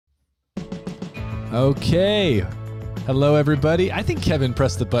Okay. Hello, everybody. I think Kevin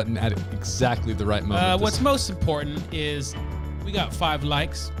pressed the button at exactly the right moment. What's most important is we got 5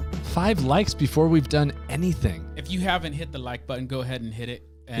 likes. 5 likes before we've done anything. If you haven't hit the like button, go ahead and hit it.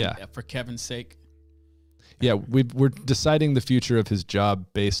 And for Kevin's sake. Yeah, we're deciding the future of his job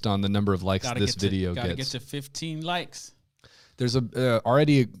based on the number of likes this video gets. Gotta get to 15 likes. There's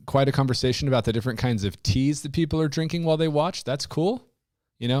already quite a conversation about the different kinds of teas that people are drinking while they watch. That's cool.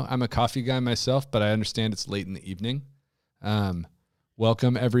 You know, I'm a coffee guy myself, but I understand it's late in the evening.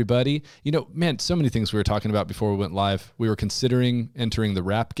 Welcome, everybody. You know, man, so many things we were talking about before we went live. We were considering entering the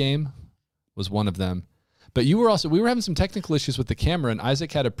rap game, was one of them. But we were having some technical issues with the camera, and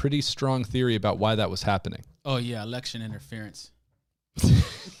Isaac had a pretty strong theory about why that was happening. Oh, yeah, election interference.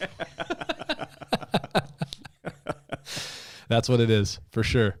 That's what it is, for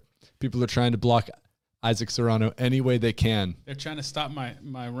sure. People are trying to block Isaac Serrano any way they can. They're trying to stop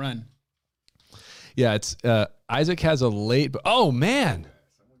my run. Yeah, it's Isaac has a late. Oh man,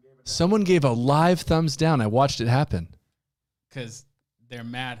 someone gave a live thumbs down. I watched it happen. Because they're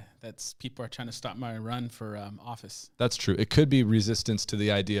mad that people are trying to stop my run for office. That's true. It could be resistance to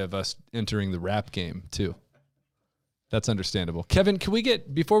the idea of us entering the rap game too. That's understandable. Kevin,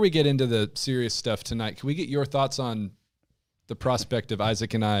 before we get into the serious stuff tonight, can we get your thoughts on the prospect of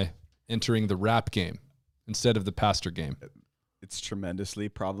Isaac and I entering the rap game instead of the pastor game? It's tremendously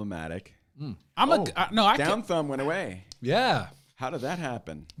problematic. Down thumb went away. Yeah. How did that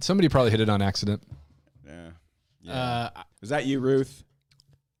happen? Somebody probably hit it on accident. Yeah. Was that you, Ruth?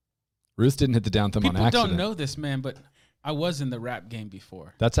 Ruth didn't hit the down thumb on accident. People don't know this, man, but I was in the rap game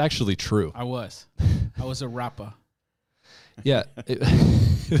before. That's actually true. I was a rapper. Yeah.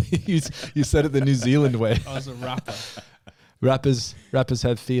 You said it the New Zealand way. I was a rapper. Rappers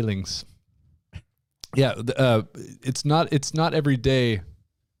have feelings. Yeah, it's not every day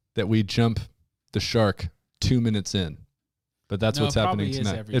that we jump the shark 2 minutes in, but that's what's happening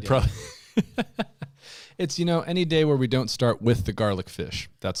tonight. It's any day where we don't start with the garlic fish.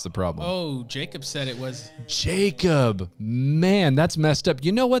 That's the problem. Oh, Jacob said it was. Jacob, man, that's messed up.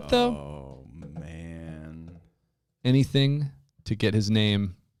 You know what though? Oh man. Anything to get his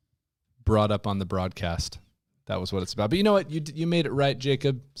name brought up on the broadcast. That was what it's about. But you know what? You made it right,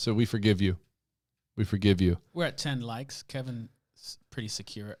 Jacob. So we forgive you. We forgive you. We're at 10 likes. Kevin's pretty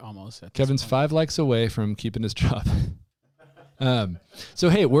secure almost. Kevin's 5 likes away from keeping his job. So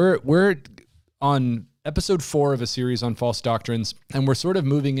hey, we're on episode 4 of a series on false doctrines, and we're sort of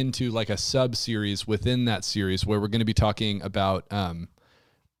moving into like a sub-series within that series where we're going to be talking about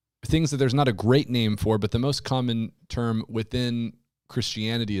things that there's not a great name for, but the most common term within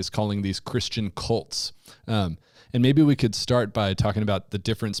Christianity is calling these Christian cults. And maybe we could start by talking about the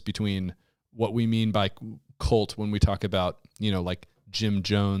difference between what we mean by cult when we talk about, like Jim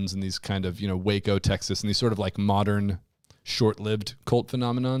Jones and these kind of, Waco, Texas, and these sort of like modern short-lived cult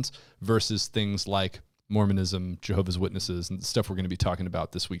phenomenons versus things like Mormonism, Jehovah's Witnesses, and the stuff we're going to be talking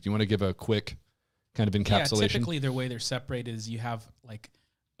about this week. Do you want to give a quick kind of encapsulation? Yeah, typically the way they're separated is you have like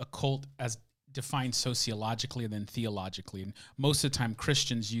a cult as defined sociologically and then theologically. And most of the time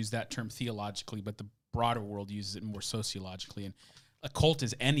Christians use that term theologically, but the broader world uses it more sociologically. And a cult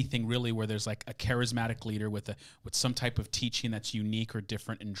is anything really where there's like a charismatic leader with some type of teaching that's unique or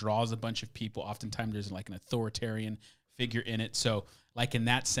different and draws a bunch of people. Oftentimes there's like an authoritarian figure in it. So like in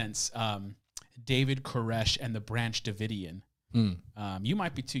that sense, David Koresh and the Branch Davidian. You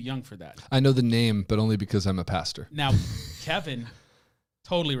might be too young for that. I know the name, but only because I'm a pastor. Now, Kevin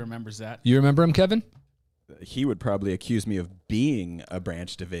totally remembers that. You remember him, Kevin? He would probably accuse me of being a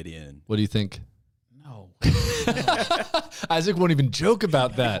Branch Davidian. What do you think? No. Isaac won't even joke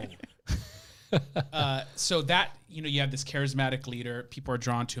about that. So that, you have this charismatic leader, people are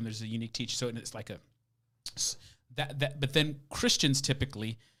drawn to him, there's a unique teaching. So it's like but then Christians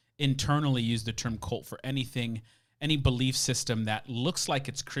typically internally use the term cult for any belief system that looks like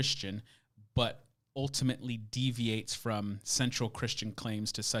it's Christian, but ultimately deviates from central Christian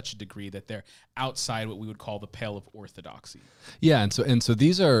claims to such a degree that they're outside what we would call the pale of orthodoxy. Yeah, and so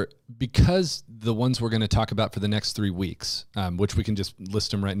these are, because the ones we're going to talk about for the next 3 weeks, which we can just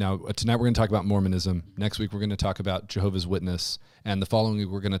list them right now. Tonight we're going to talk about Mormonism. Next week we're going to talk about Jehovah's Witness, and the following week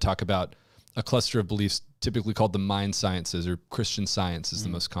we're going to talk about a cluster of beliefs typically called the mind sciences, or Christian Science is the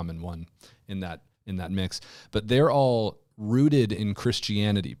most common one in that mix. But they're all rooted in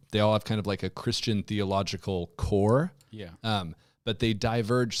Christianity. They all have kind of like a Christian theological core. Yeah. But they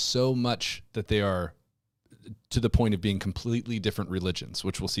diverge so much that they are to the point of being completely different religions,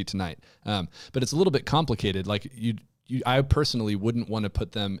 which we'll see tonight. But it's a little bit complicated. Like I personally wouldn't want to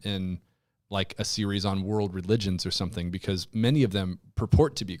put them in like a series on world religions or something, because many of them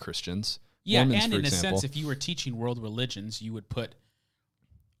purport to be Christians, Yeah, Mormons, and for in example. a sense, if you were teaching world religions, you would put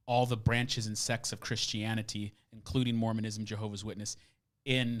all the branches and sects of Christianity, including Mormonism, Jehovah's Witness,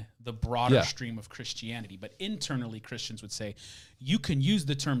 in the broader stream of Christianity. But internally, Christians would say, you can use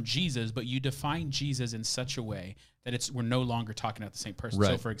the term Jesus, but you define Jesus in such a way that we're no longer talking about the same person.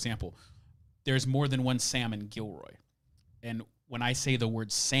 Right. So, for example, there's more than one Sam in Gilroy. And when I say the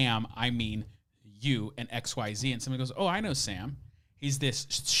word Sam, I mean you and XYZ. And somebody goes, oh, I know Sam. He's this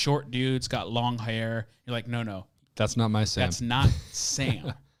short dude, he's got long hair. You're like, no. That's not my Sam. That's not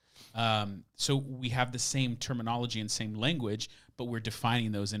Sam. So we have the same terminology and same language, but we're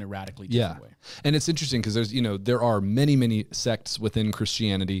defining those in a radically different way. And it's interesting because there are many sects within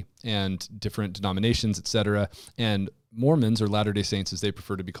Christianity and different denominations, etc. And Mormons, or Latter-day Saints as they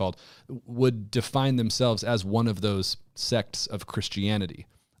prefer to be called, would define themselves as one of those sects of Christianity.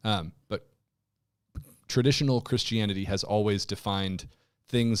 But traditional Christianity has always defined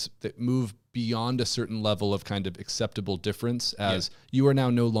things that move beyond a certain level of kind of acceptable difference as you are now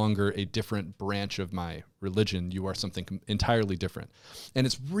no longer a different branch of my religion. You are something entirely different. And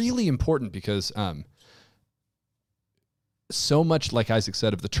it's really important because so much, like Isaac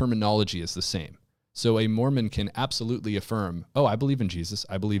said, of the terminology is the same. So a Mormon can absolutely affirm, oh, I believe in Jesus.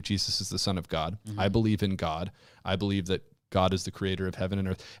 I believe Jesus is the Son of God. Mm-hmm. I believe in God. I believe that God is the creator of heaven and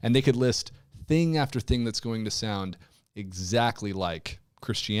earth. And they could list thing after thing that's going to sound exactly like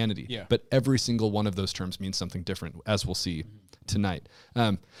Christianity. Yeah. But every single one of those terms means something different, as we'll see tonight.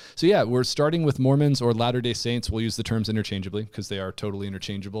 We're starting with Mormons or Latter-day Saints. We'll use the terms interchangeably because they are totally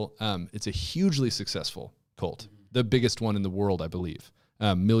interchangeable. It's a hugely successful cult, the biggest one in the world, I believe.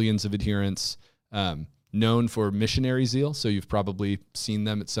 Millions of adherents, known for missionary zeal. So you've probably seen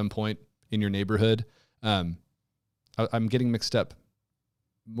them at some point in your neighborhood. I'm getting mixed up.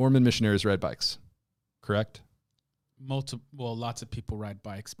 Mormon missionaries ride bikes, correct? Lots of people ride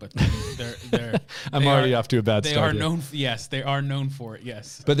bikes, but I'm already off to a bad start. They are known for it.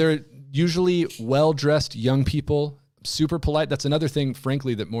 Yes, but they're usually well-dressed young people, super polite. That's another thing,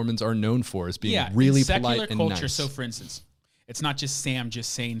 frankly, that Mormons are known for, is being really polite and culture, nice. So, for instance, it's not just Sam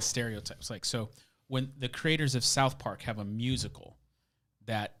just saying stereotypes. Like, so when the creators of South Park have a musical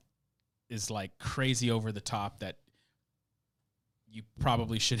that is like crazy over the top that you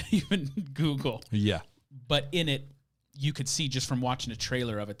probably should even Google. Yeah, but in it, you could see just from watching a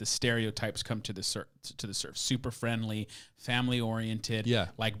trailer of it, the stereotypes come to the surf. Super friendly, family oriented,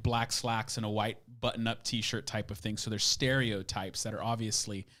 like black slacks and a white button-up T-shirt type of thing. So there's stereotypes that are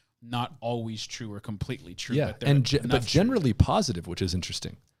obviously not always true or completely true. Yeah, but generally positive, which is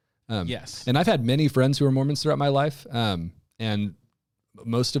interesting. Yes. And I've had many friends who are Mormons throughout my life, and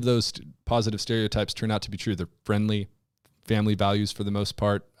most of those positive stereotypes turn out to be true. They're friendly, family values for the most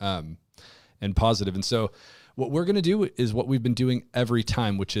part, and positive. And so what we're going to do is what we've been doing every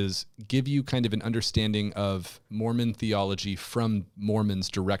time, which is give you kind of an understanding of Mormon theology from Mormons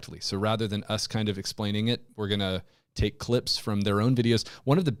directly. So rather than us kind of explaining it, we're going to take clips from their own videos.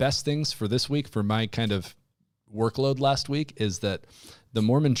 One of the best things for this week, for my kind of workload last week, is that the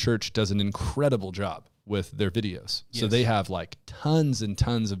Mormon Church does an incredible job with their videos. Yes. So they have like tons and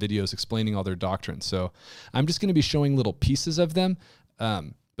tons of videos explaining all their doctrines. So I'm just going to be showing little pieces of them.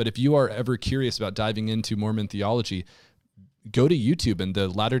 But if you are ever curious about diving into Mormon theology, go to YouTube and the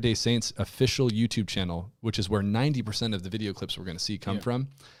Latter-day Saints official YouTube channel, which is where 90% of the video clips we're going to see come from.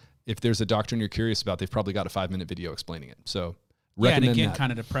 If there's a doctrine you're curious about, they've probably got a 5-minute video explaining it. So recommend and again, that.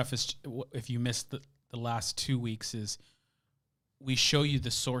 kind of to preface, if you missed the last 2 weeks, is we show you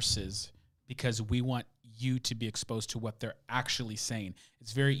the sources because we want you to be exposed to what they're actually saying.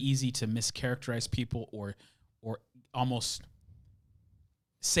 It's very easy to mischaracterize people or almost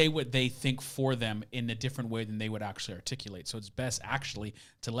say what they think for them in a different way than they would actually articulate. So it's best actually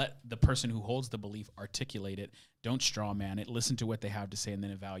to let the person who holds the belief articulate it. Don't straw man it. Listen to what they have to say and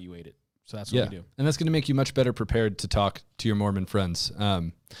then evaluate it. So that's what we do. And that's going to make you much better prepared to talk to your Mormon friends.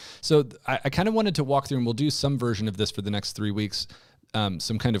 So I kind of wanted to walk through, and we'll do some version of this for the next 3 weeks,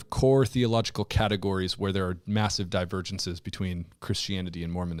 some kind of core theological categories where there are massive divergences between Christianity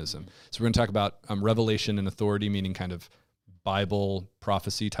and Mormonism. So we're going to talk about revelation and authority, meaning kind of Bible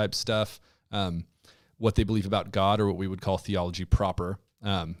prophecy type stuff, what they believe about God, or what we would call theology proper.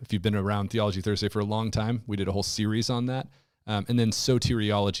 If you've been around Theology Thursday for a long time, we did a whole series on that. And then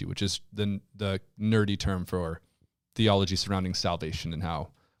soteriology, which is the nerdy term for theology surrounding salvation and how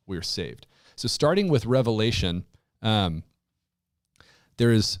we're saved. So starting with Revelation, let's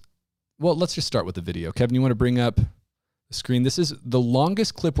just start with the video. Kevin, you want to bring up the screen? This is the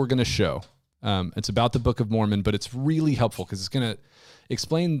longest clip we're going to show. It's about the Book of Mormon, but it's really helpful because it's going to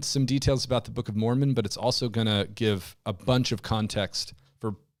explain some details about the Book of Mormon, but it's also going to give a bunch of context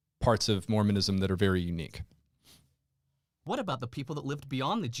for parts of Mormonism that are very unique. What about the people that lived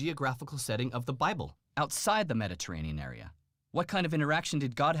beyond the geographical setting of the Bible, outside the Mediterranean area? What kind of interaction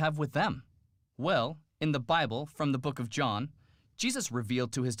did God have with them? Well, in the Bible, from the book of John, Jesus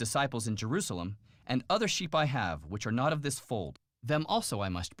revealed to his disciples in Jerusalem, "And other sheep I have, which are not of this fold. Them also I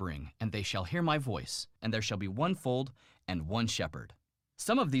must bring, and they shall hear my voice, and there shall be one fold and one shepherd."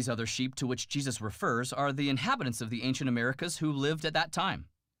 Some of these other sheep to which Jesus refers are the inhabitants of the ancient Americas who lived at that time.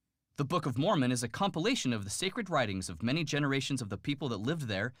 The Book of Mormon is a compilation of the sacred writings of many generations of the people that lived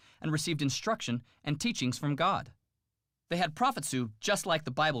there and received instruction and teachings from God. They had prophets who, just like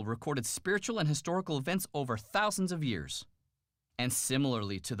the Bible, recorded spiritual and historical events over thousands of years. And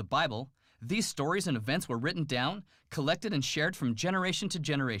similarly to the Bible, these stories and events were written down, collected, and shared from generation to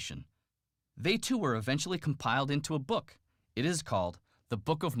generation. They too were eventually compiled into a book. It is called the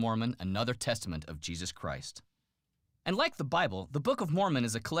Book of Mormon, Another Testament of Jesus Christ. And like the Bible, the Book of Mormon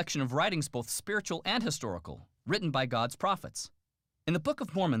is a collection of writings both spiritual and historical, written by God's prophets. In the Book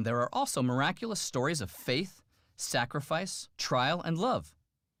of Mormon, there are also miraculous stories of faith, sacrifice, trial, and love.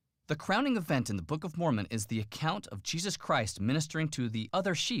 The crowning event in the Book of Mormon is the account of Jesus Christ ministering to the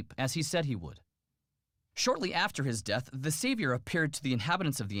other sheep as he said he would. Shortly after his death, the Savior appeared to the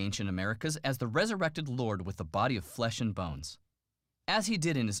inhabitants of the ancient Americas as the resurrected Lord with a body of flesh and bones. As he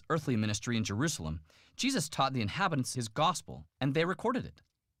did in his earthly ministry in Jerusalem, Jesus taught the inhabitants his gospel, and they recorded it.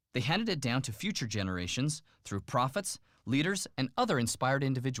 They handed it down to future generations through prophets, leaders, and other inspired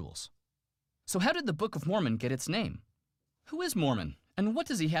individuals. So how did the Book of Mormon get its name? Who is Mormon, and what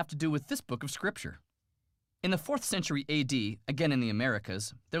does he have to do with this book of Scripture? In the 4th century AD, again in the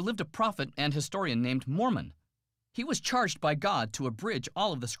Americas, there lived a prophet and historian named Mormon. He was charged by God to abridge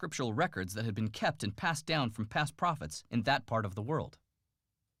all of the scriptural records that had been kept and passed down from past prophets in that part of the world.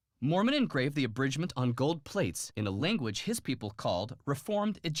 Mormon engraved the abridgment on gold plates in a language his people called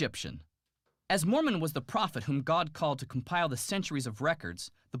Reformed Egyptian. As Mormon was the prophet whom God called to compile the centuries of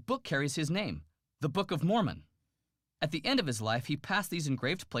records, the book carries his name, the Book of Mormon. At the end of his life, he passed these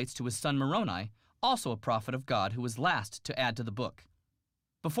engraved plates to his son Moroni, also a prophet of God who was last to add to the book.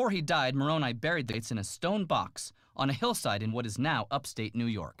 Before he died, Moroni buried the plates in a stone box on a hillside in what is now upstate New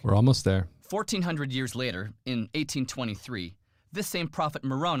York. We're almost there. 1,400 years later, in 1823, this same prophet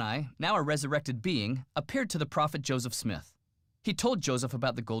Moroni, now a resurrected being, appeared to the prophet Joseph Smith. He told Joseph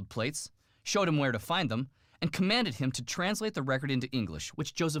about the gold plates, showed him where to find them, and commanded him to translate the record into English,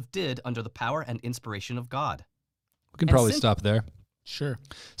 which Joseph did under the power and inspiration of God. We can probably stop there. Sure.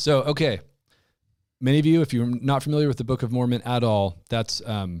 So, okay. Many of you, if you're not familiar with the Book of Mormon at all, that's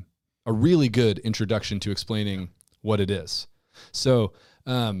a really good introduction to explaining what it is. So,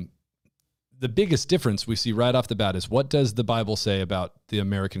 the biggest difference we see right off the bat is, what does the Bible say about the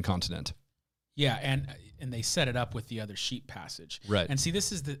American continent? Yeah, and they set it up with the other sheep passage. Right. And see,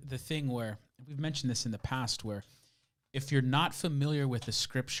 this is the thing where, we've mentioned this in the past, where if you're not familiar with the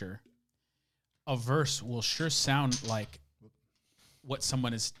scripture, a verse will sure sound like what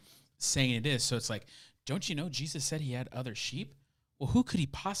someone is saying it is. So it's like, don't you know Jesus said he had other sheep? Well, who could he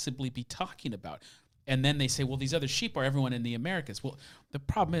possibly be talking about? And then they say, well, these other sheep are everyone in the Americas. Well, the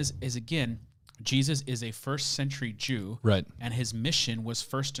problem is again, Jesus is a first century Jew. Right. And his mission was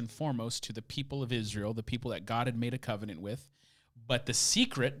first and foremost to the people of Israel, the people that God had made a covenant with. But the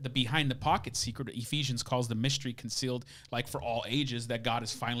secret, the behind the pocket secret, Ephesians calls the mystery concealed, like for all ages, that God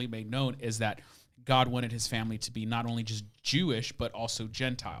has finally made known, is that God wanted his family to be not only just Jewish, but also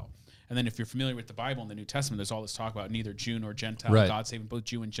Gentile. And then if you're familiar with the Bible in the New Testament, there's all this talk about neither Jew nor Gentile, right. God saving both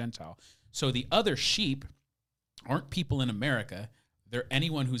Jew and Gentile. So the other sheep aren't people in America. They're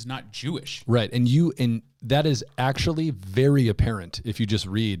anyone who's not Jewish. Right. And that is actually very apparent if you just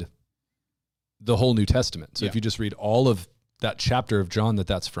read the whole New Testament. So if you just read all of that chapter of John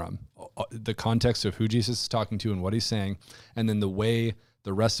that's from, the context of who Jesus is talking to and what he's saying, and then the way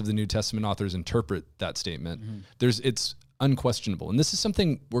the rest of the New Testament authors interpret that statement, it's unquestionable. And this is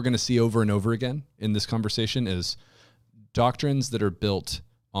something we're going to see over and over again in this conversation, is doctrines that are built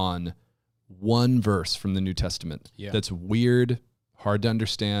on one verse from the New Testament. Yeah. That's weird, hard to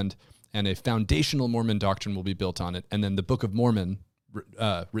understand, and a foundational Mormon doctrine will be built on it. And then the Book of Mormon,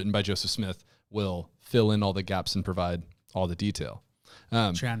 written by Joseph Smith, will fill in all the gaps and provide all the detail.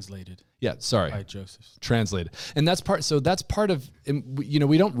 Translated. Yeah, sorry. By Joseph. Translated. And that's part of,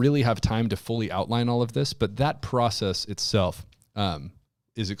 we don't really have time to fully outline all of this, but that process itself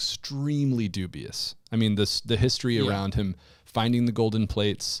is extremely dubious. I mean, the history around him finding the golden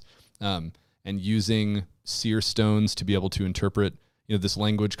plates and using seer stones to be able to interpret, this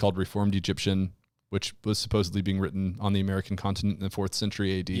language called Reformed Egyptian, which was supposedly being written on the American continent in the 4th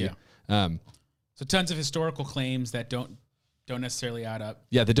century AD. Yeah. So tons of historical claims that don't don't necessarily add up.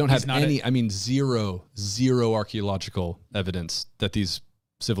 Yeah, they don't He's have not any, zero archaeological evidence that these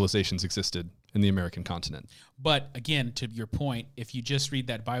civilizations existed in the American continent. But again, to your point, if you just read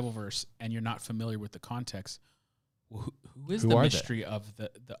that Bible verse and you're not familiar with the context, who is Who the are they? mystery of the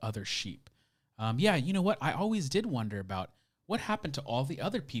other sheep? Yeah, you know what? I always did wonder about what happened to all the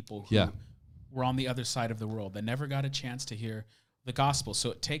other people who were on the other side of the world that never got a chance to hear the gospel.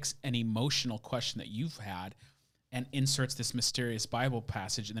 So it takes an emotional question that you've had and inserts this mysterious Bible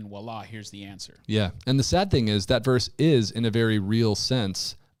passage, and then voila, here's the answer. Yeah. And the sad thing is that verse is, in a very real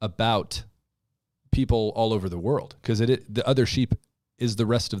sense, about people all over the world, because the other sheep is the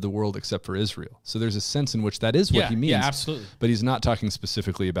rest of the world except for Israel. So there's a sense in which that is what he means. Yeah, absolutely. But he's not talking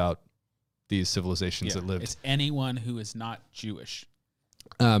specifically about these civilizations that lived. It's anyone who is not Jewish.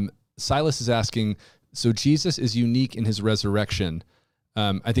 Silas is asking, so Jesus is unique in his resurrection.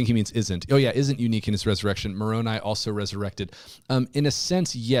 I think he means isn't. Oh yeah, isn't unique in his resurrection. Moroni also resurrected. In a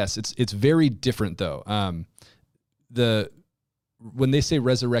sense, yes. It's very different though. When they say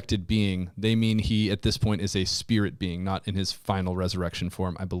resurrected being, they mean he at this point is a spirit being, not in his final resurrection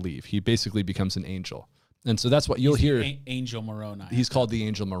form, I believe. He basically becomes an angel. And so that's what you'll hear. Angel Moroni. He's called the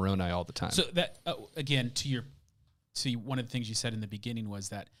angel Moroni all the time. So that, again, to one of the things you said in the beginning was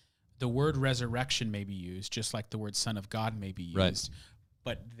that the word resurrection may be used, just like the word son of God may be used, right.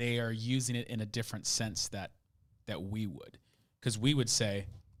 But they are using it in a different sense that we would. Because we would say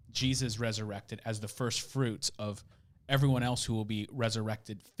Jesus resurrected as the first fruits of everyone else who will be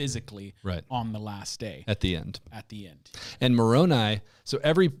resurrected physically on the last day. At the end. And Moroni, so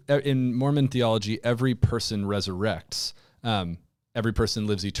in Mormon theology, every person resurrects. Every person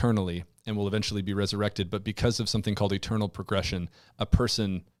lives eternally and will eventually be resurrected. But because of something called eternal progression, a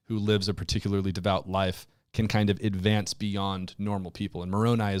person who lives a particularly devout life can kind of advance beyond normal people. And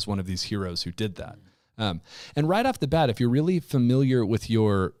Moroni is one of these heroes who did that. And right off the bat, if you're really familiar with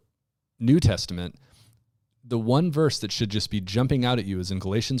your New Testament, the one verse that should just be jumping out at you is in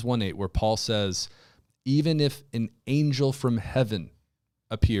Galatians 1:8, where Paul says, even if an angel from heaven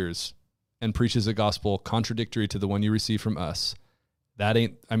appears and preaches a gospel contradictory to the one you receive from us, he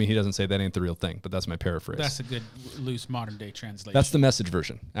doesn't say that ain't the real thing, but that's my paraphrase. That's a good loose modern day translation. That's the Message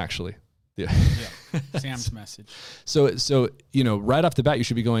version, actually. Yeah. Sam's message. So, right off the bat, you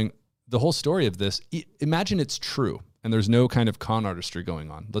should be going, the whole story of this, imagine it's true and there's no kind of con artistry going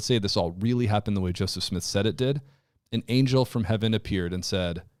on. Let's say this all really happened the way Joseph Smith said it did. An angel from heaven appeared and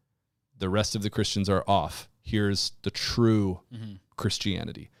said, the rest of the Christians are off. Here's the true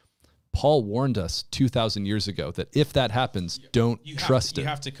Christianity. Paul warned us 2,000 years ago that if that happens, don't trust it. You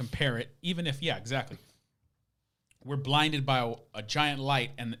have to compare it, even if, exactly. We're blinded by a giant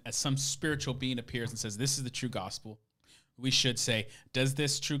light, and as some spiritual being appears and says, this is the true gospel, we should say, does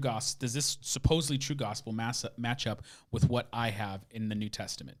this supposedly true gospel match up with what I have in the New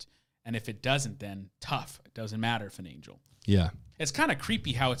Testament? And if it doesn't, then tough. It doesn't matter if an angel. Yeah. It's kind of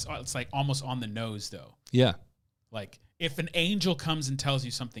creepy how it's like almost on the nose, though. Yeah. Like if an angel comes and tells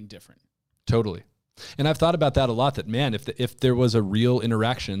you something different. Totally. And I've thought about that a lot, that, man, if there was a real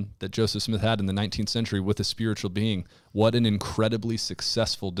interaction that Joseph Smith had in the 19th century with a spiritual being, what an incredibly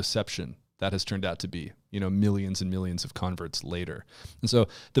successful deception that has turned out to be, millions and millions of converts later. And so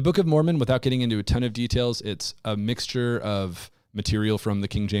the Book of Mormon, without getting into a ton of details, it's a mixture of material from the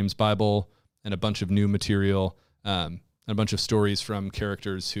King James Bible and a bunch of new material, and a bunch of stories from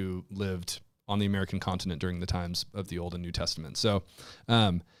characters who lived on the American continent during the times of the Old and New Testament. So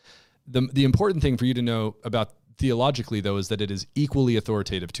the important thing for you to know about theologically, though, is that it is equally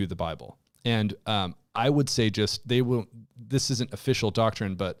authoritative to the Bible. And I would say this isn't official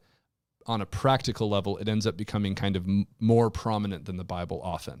doctrine, but on a practical level, it ends up becoming kind of more prominent than the Bible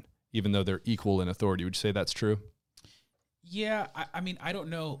often, even though they're equal in authority. Would you say that's true? Yeah, I don't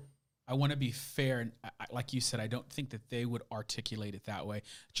know. I want to be fair, and like you said, I don't think that they would articulate it that way.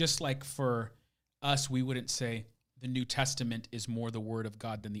 Just like for us, we wouldn't say the New Testament is more the Word of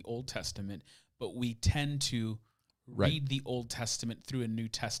God than the Old Testament, but we tend to read the Old Testament through a New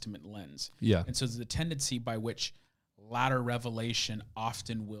Testament lens. Yeah. And so there's a tendency by which latter revelation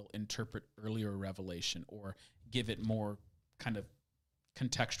often will interpret earlier revelation or give it more kind of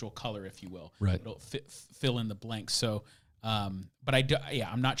contextual color, if you will. Right. It'll fill in the blanks. So, but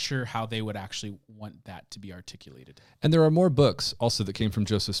I'm not sure how they would actually want that to be articulated. And there are more books also that came from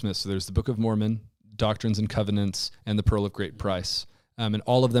Joseph Smith. So there's the Book of Mormon, Doctrines and Covenants, and the Pearl of Great Price. And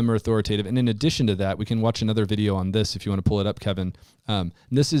all of them are authoritative. And in addition to that, we can watch another video on this if you want to pull it up, Kevin.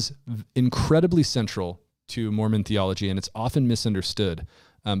 This is incredibly central to Mormon theology, and it's often misunderstood.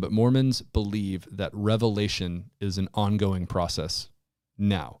 But Mormons believe that revelation is an ongoing process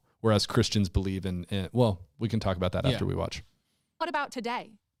now, whereas Christians believe in we can talk about that after we watch. What about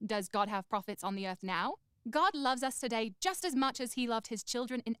today? Does God have prophets on the earth now? God loves us today just as much as he loved his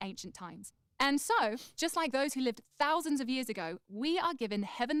children in ancient times. And so, just like those who lived thousands of years ago, we are given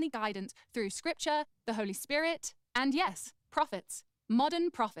heavenly guidance through Scripture, the Holy Spirit, and yes, prophets, modern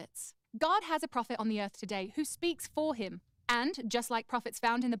prophets. God has a prophet on the earth today who speaks for him. And just like prophets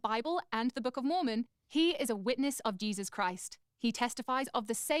found in the Bible and the Book of Mormon, he is a witness of Jesus Christ. He testifies of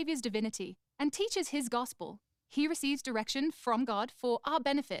the Savior's divinity and teaches his gospel. He receives direction from God for our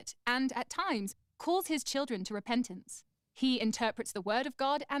benefit and, at times, calls his children to repentance. He interprets the word of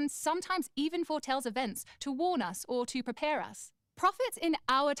God and sometimes even foretells events to warn us or to prepare us. Prophets in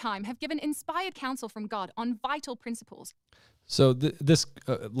our time have given inspired counsel from God on vital principles. So this,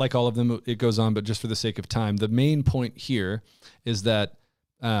 like all of them, it goes on, but just for the sake of time, the main point here is that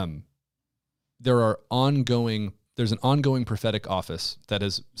there's an ongoing prophetic office that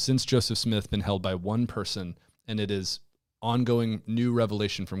has, since Joseph Smith, been held by one person, and it is ongoing new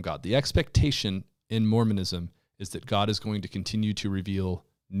revelation from God. The expectation in Mormonism is that God is going to continue to reveal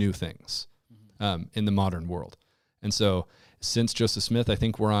new things in the modern world. And so since Joseph Smith, I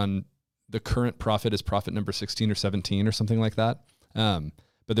think we're on the current prophet is prophet number 16 or 17 or something like that.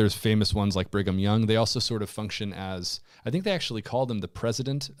 But there's famous ones like Brigham Young. They also sort of function as, I think they actually called him the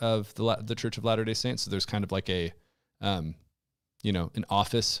president of the Church of Latter-day Saints. So there's kind of like a, an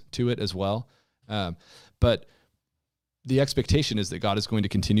office to it as well. But the expectation is that God is going to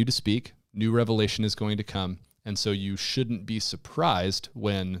continue to speak. New revelation is going to come. And so you shouldn't be surprised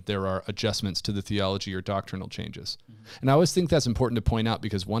when there are adjustments to the theology or doctrinal changes. Mm-hmm. And I always think that's important to point out,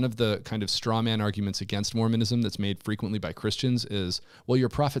 because one of the kind of straw man arguments against Mormonism that's made frequently by Christians is, well, your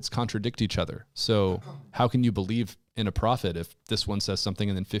prophets contradict each other. So how can you believe in a prophet if this one says something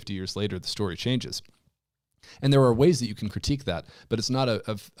and then 50 years later the story changes? And there are ways that you can critique that, but it's not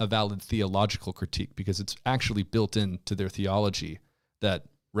a valid theological critique, because it's actually built into their theology that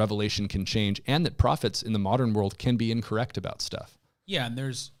revelation can change and that prophets in the modern world can be incorrect about stuff. Yeah, and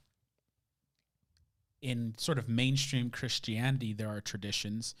there's, in sort of mainstream Christianity, there are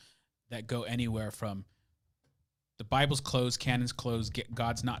traditions that go anywhere from the Bible's closed, canon's closed,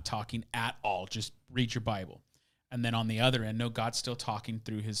 God's not talking at all, just read your Bible. And then on the other end, no, God's still talking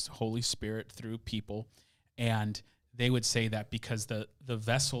through his Holy Spirit, through people. And they would say that because the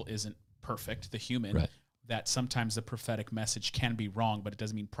vessel isn't perfect, the human, right, that sometimes the prophetic message can be wrong, but it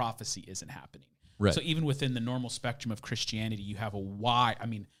doesn't mean prophecy isn't happening. Right. So even within the normal spectrum of Christianity, you have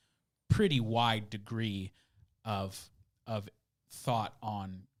pretty wide degree of thought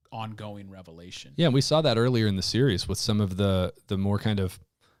on ongoing revelation. Yeah, we saw that earlier in the series with some of the more kind of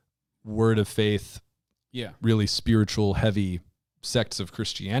word of faith, really spiritual heavy sects of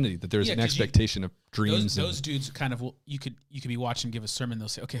Christianity, that there's an expectation of dreams. Those dudes kind of you could be watching give a sermon. They'll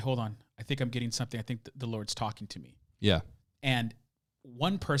say, okay, hold on, I think I'm getting something. I think the Lord's talking to me. Yeah. And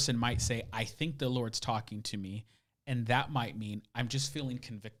one person might say, I think the Lord's talking to me, and that might mean I'm just feeling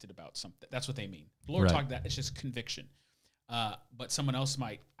convicted about something. That's what they mean. The Lord talking that, it's just conviction. But someone else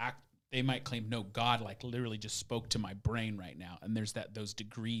might claim, no, God like literally just spoke to my brain right now. And there's those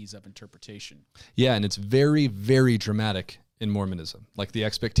degrees of interpretation. Yeah, and it's very, very dramatic in Mormonism. Like, the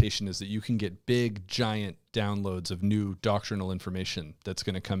expectation is that you can get big, giant downloads of new doctrinal information that's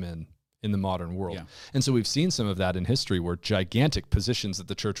going to come in the modern world. Yeah. And so we've seen some of that in history, where gigantic positions that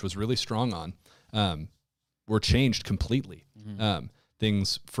the church was really strong on were changed completely. Mm-hmm.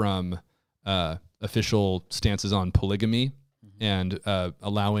 Things from official stances on polygamy, mm-hmm, and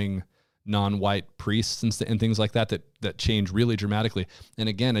allowing non-white priests and things like that change really dramatically. And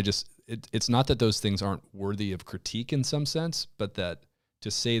again, it's not that those things aren't worthy of critique in some sense, but that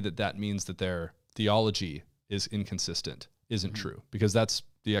to say that means that their theology is inconsistent isn't mm-hmm true, because that's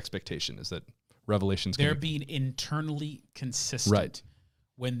the expectation, is that Revelation's they're being internally consistent. Right.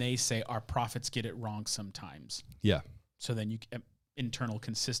 When they say our prophets get it wrong sometimes. Yeah. So then internal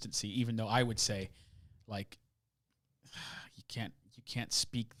consistency, even though I would say, like, you can't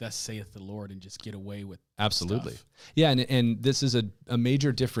speak thus saith the Lord and just get away with absolutely stuff. Yeah, and this is a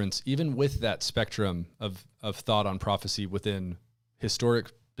major difference even with that spectrum of thought on prophecy within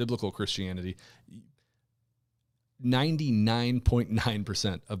historic biblical Christianity.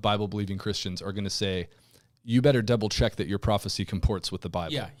 99.9% of Bible believing Christians are going to say, you better double check that your prophecy comports with the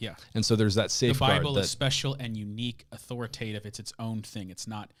Bible. Yeah. And so there's that safeguard. The Bible is special and unique, authoritative. It's its own thing. It's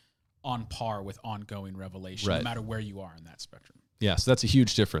not on par with ongoing revelation, right, no matter where you are in that spectrum. Yeah, so that's a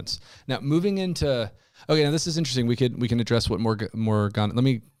huge difference. Now, moving into, okay, now this is interesting. We can address what Morgan. Let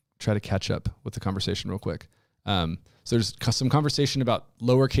me try to catch up with the conversation real quick. So there's some conversation about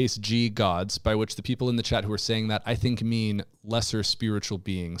lowercase g gods, by which the people in the chat who are saying that I think mean lesser spiritual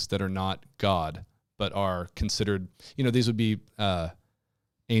beings that are not God, but are considered, these would be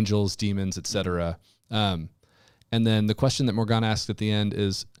angels, demons, etc. And then the question that Morgana asked at the end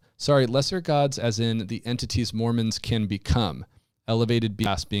is, sorry, lesser gods as in the entities Mormons can become, elevated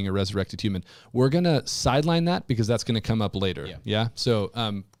being a resurrected human. We're going to sideline that because that's going to come up later. Yeah.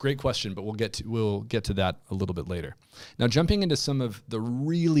 So great question, but we'll get to that a little bit later. Now, jumping into some of the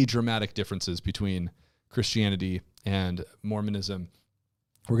really dramatic differences between Christianity and Mormonism,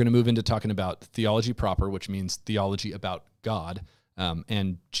 we're going to move into talking about theology proper, which means theology about God,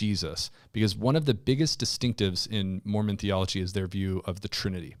 and Jesus, because one of the biggest distinctives in Mormon theology is their view of the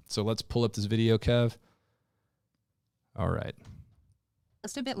Trinity. So let's pull up this video, Kev. All right.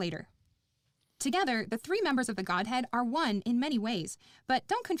 Just a bit later. Together, the three members of the Godhead are one in many ways, but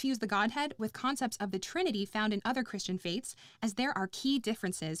don't confuse the Godhead with concepts of the Trinity found in other Christian faiths, as there are key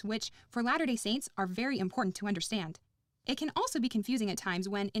differences which, for Latter-day Saints, are very important to understand. It can also be confusing at times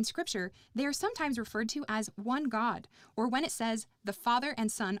when, in Scripture, they are sometimes referred to as one God, or when it says, the Father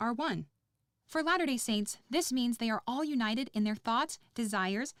and Son are one. For Latter-day Saints, this means they are all united in their thoughts,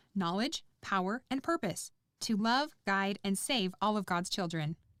 desires, knowledge, power, and purpose, to love, guide, and save all of God's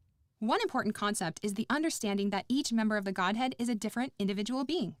children. One important concept is the understanding that each member of the Godhead is a different individual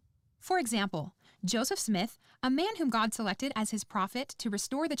being. For example, Joseph Smith, a man whom God selected as his prophet to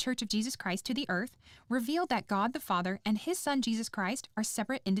restore the Church of Jesus Christ to the earth, revealed that God the Father and his Son Jesus Christ are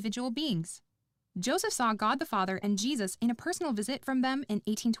separate individual beings. Joseph saw God the Father and Jesus in a personal visit from them in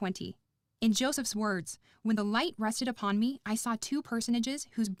 1820. In Joseph's words, "When the light rested upon me, I saw two personages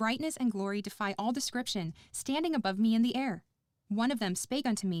whose brightness and glory defy all description, standing above me in the air. One of them spake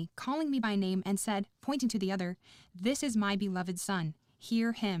unto me, calling me by name, and said, pointing to the other, This is my beloved Son,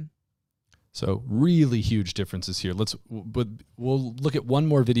 hear him." So really huge differences here. We'll look at one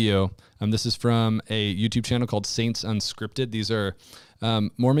more video. This is from a YouTube channel called Saints Unscripted. These are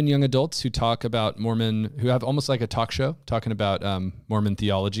Mormon young adults who talk about who have almost like a talk show talking about Mormon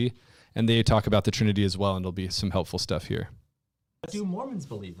theology, and they talk about the Trinity as well, and there'll be some helpful stuff here. What do Mormons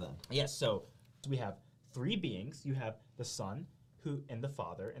believe then? Yes, so we have three beings. You have the Son, and the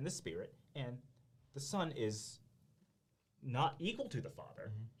Father, and the Spirit, and the Son is not equal to the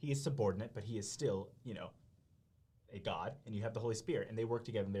Father. He is subordinate, but he is still, a God, and you have the Holy Spirit, and they work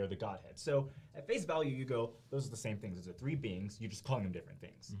together, and they're the Godhead. So at face value, you go, those are the same things. Those are three beings. You're just calling them different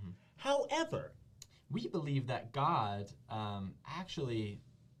things. However, we believe that God actually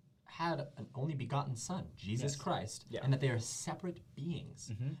had an only begotten Son, Jesus Christ, and that they are separate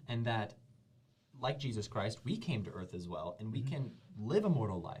beings, and that, like Jesus Christ, we came to earth as well, and we can live a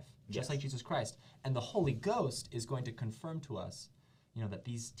mortal life, just like Jesus Christ. And the Holy Ghost is going to confirm to us, that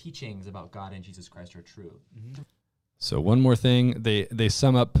these teachings about God and Jesus Christ are true. So one more thing, they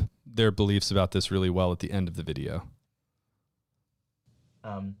sum up their beliefs about this really well at the end of the video.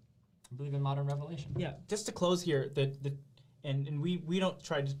 I believe in modern revelation. Yeah, just to close here, and we don't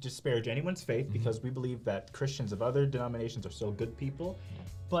try to disparage anyone's faith because we believe that Christians of other denominations are still good people,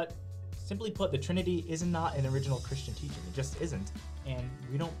 but simply put, the Trinity is not an original Christian teaching. It just isn't, and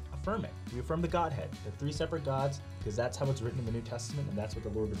we don't affirm it. We affirm the Godhead, the three separate gods, because that's how it's written in the New Testament, and that's what the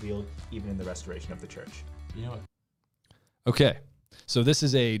Lord revealed even in the restoration of the church. You know what? Okay, so this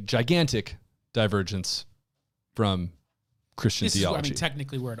is a gigantic divergence from Christian theology. Is,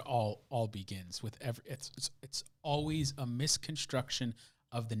 technically where it all begins with it's always a misconstruction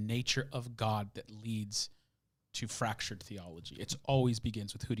of the nature of God that leads to fractured theology. It always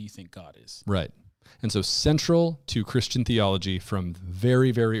begins with, who do you think God is? Right. And so central to Christian theology from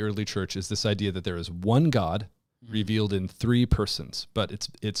very, very early church is this idea that there is one God revealed in three persons, but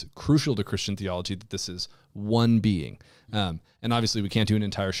it's crucial to Christian theology that this is one being. And obviously we can't do an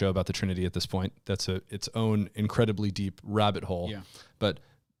entire show about the Trinity at this point. That's its own incredibly deep rabbit hole. Yeah. But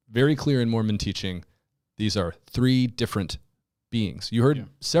very clear in Mormon teaching, these are three different beings. You heard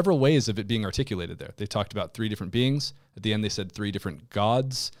several ways of it being articulated there. They talked about three different beings. At the end, they said three different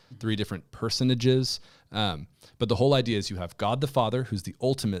gods, three different personages. But the whole idea is you have God the Father, who's the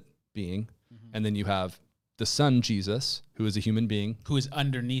ultimate being, and then you have the Son, Jesus, who is a human being. Who is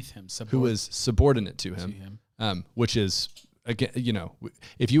underneath him. Who is subordinate to him. Which is, again,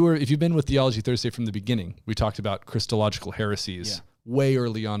 if you've been with Theology Thursday from the beginning, we talked about Christological heresies way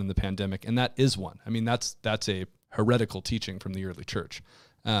early on in the pandemic, and that is one. I mean, that's a heretical teaching from the early church.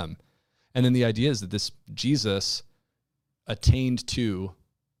 And then the idea is that this Jesus attained to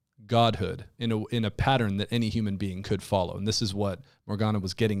godhood in a pattern that any human being could follow. And this is what Morgana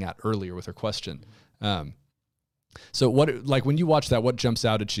was getting at earlier with her question. So when you watch that, what jumps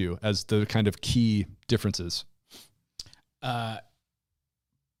out at you as the kind of key differences?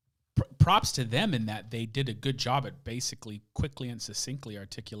 Props to them in that they did a good job at basically quickly and succinctly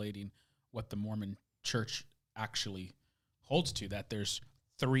articulating what the Mormon church actually holds to, that there's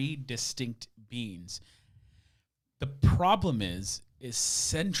three distinct beings. The problem is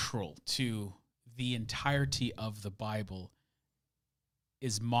central to the entirety of the Bible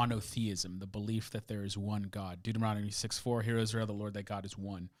is monotheism, the belief that there is one God. Deuteronomy 6:4, hear Israel, the Lord thy God is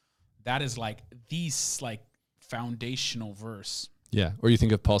one. That is like the foundational verse. Yeah. Or you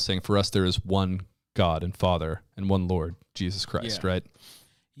think of Paul saying, for us there is one God and Father and one Lord, Jesus Christ, right?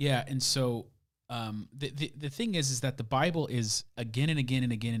 Yeah. And so the thing is that the Bible is again and again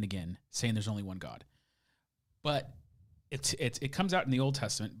and again and again saying there's only one God. But it comes out in the Old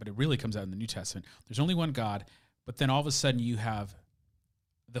Testament, but it really comes out in the New Testament. There's only one God, but then all of a sudden you have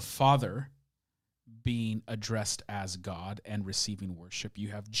the Father being addressed as God and receiving worship. You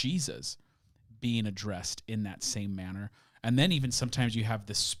have Jesus being addressed in that same manner. And then even sometimes you have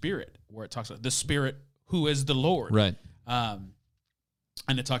the Spirit, where it talks about the Spirit who is the Lord. Right. And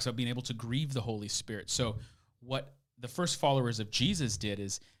it talks about being able to grieve the Holy Spirit. So what the first followers of Jesus did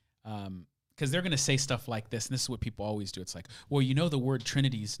is, because they're going to say stuff like this, and this is what people always do. It's like, well, the word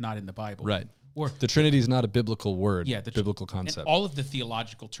Trinity is not in the Bible. Right. Or the Trinity is not a biblical word, the biblical concept. And all of the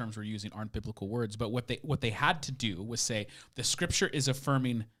theological terms we're using aren't biblical words, but what they had to do was say the Scripture is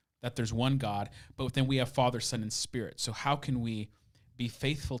affirming that there's one God, but then we have Father, Son, and Spirit. So how can we be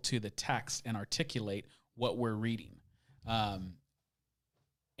faithful to the text and articulate what we're reading?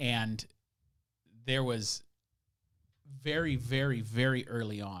 And there was very, very, very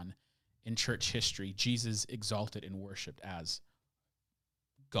early on in church history, Jesus exalted and worshiped as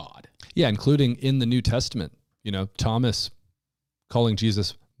God. Yeah, including in the New Testament, Thomas calling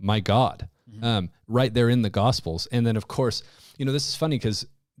Jesus my God, right there in the Gospels. And then, of course, this is funny because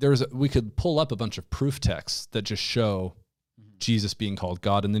we could pull up a bunch of proof texts that just show Jesus being called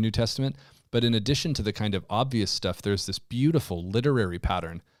God in the New Testament. But in addition to the kind of obvious stuff, there's this beautiful literary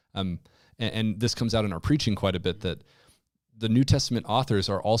pattern. And this comes out in our preaching quite a bit, that the New Testament authors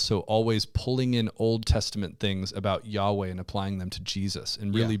are also always pulling in Old Testament things about Yahweh and applying them to Jesus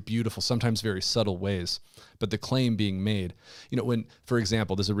in really beautiful, sometimes very subtle ways. But the claim being made, when, for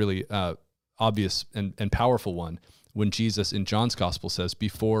example, there's a really obvious and powerful one, when Jesus in John's Gospel says,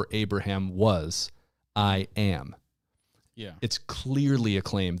 before Abraham was, I am. Yeah. It's clearly a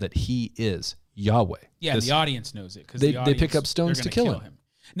claim that he is Yahweh. Yeah, the audience knows it, because they pick up stones to kill him.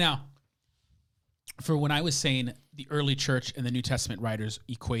 Now, for when I was saying the early church and the New Testament writers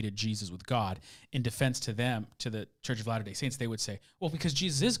equated Jesus with God, in defense to them, to the Church of Latter-day Saints, they would say, well, because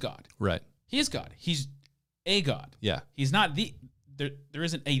Jesus is God. Right. He is God. He's a God. Yeah. He's not there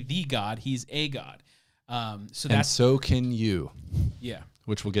isn't a the God. He's a God. So can you. Yeah.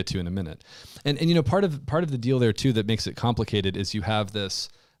 Which we'll get to in a minute. And part of the deal there too that makes it complicated is you have this,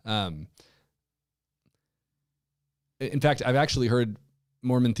 in fact, I've actually heard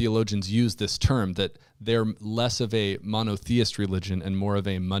Mormon theologians use this term, that they're less of a monotheist religion and more of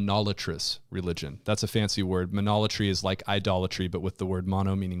a monolatrous religion. That's a fancy word. Monolatry is like idolatry, but with the word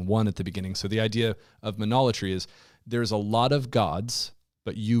mono meaning one at the beginning. So the idea of monolatry is there's a lot of gods,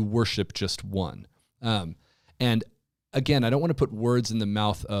 but you worship just one. And again, I don't want to put words in the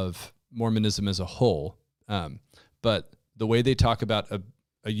mouth of Mormonism as a whole, but the way they talk about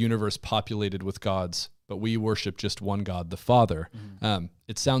a universe populated with gods, but we worship just one God, the Father,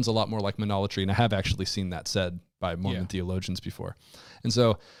 it sounds a lot more like monolatry, and I have actually seen that said by Mormon theologians before. And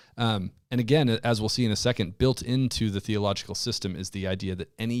so, and again, as we'll see in a second, built into the theological system is the idea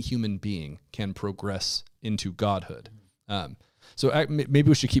that any human being can progress into godhood. So maybe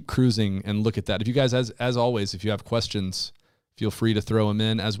we should keep cruising and look at that. If you guys, as always, if you have questions, feel free to throw them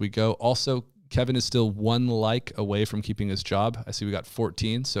in as we go. Also, Kevin is still one like away from keeping his job. I see we got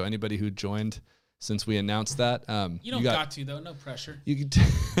 14. So anybody who joined since we announced that, you don't got to though. No pressure. You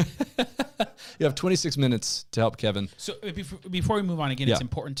have 26 minutes to help Kevin. So before we move on again, it's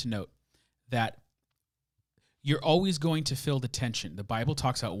important to note that you're always going to feel the tension. The Bible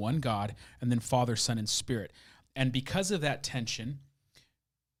talks about one God and then Father, Son, and Spirit. And because of that tension,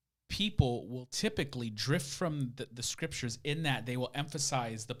 people will typically drift from the scriptures in that they will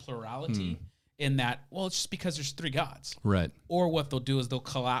emphasize the plurality in that, well, it's just because there's three gods. Right. Or what they'll do is they'll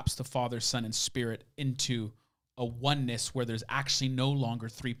collapse the Father, Son, and Spirit into a oneness where there's actually no longer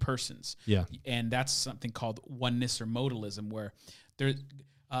three persons. Yeah. And that's something called oneness or modalism, where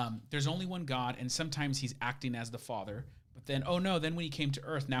there's only one God, and sometimes he's acting as the Father, but then, then when he came to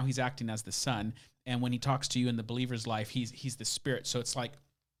earth, now he's acting as the Son. And when he talks to you in the believer's life, he's the Spirit. So it's like,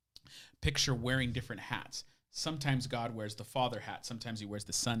 picture wearing different hats. Sometimes God wears the Father hat. Sometimes he wears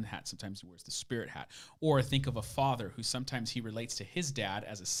the Son hat. Sometimes he wears the Spirit hat. Or think of a father who sometimes he relates to his dad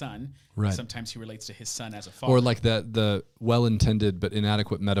as a son. Right. Sometimes he relates to his son as a father. Or like the well-intended but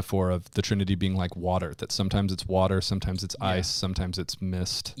inadequate metaphor of the Trinity being like water, that sometimes it's water, sometimes it's ice, sometimes it's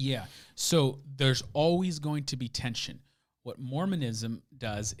mist. Yeah. So there's always going to be tension. What Mormonism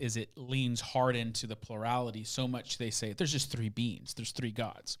does is it leans hard into the plurality so much they say there's just three beings, there's three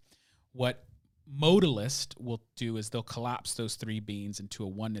gods. What modalist will do is they'll collapse those three beings into a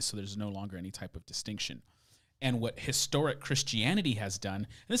oneness so there's no longer any type of distinction. And what historic Christianity has done, and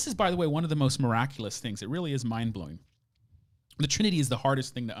this is, by the way, one of the most miraculous things, it really is mind-blowing. The Trinity is the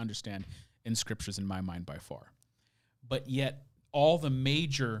hardest thing to understand in scriptures in my mind by far. But yet all the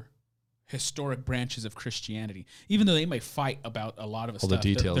major historic branches of Christianity, even though they may fight about a lot of all stuff,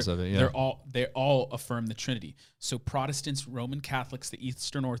 the details of it, they all affirm the Trinity. So Protestants, Roman Catholics, the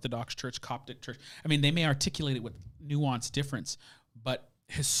Eastern Orthodox Church, Coptic Church, I mean, they may articulate it with nuanced difference, but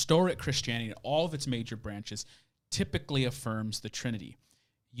historic Christianity, all of its major branches, typically affirms the Trinity.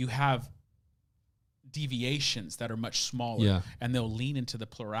 You have deviations that are much smaller, and they'll lean into the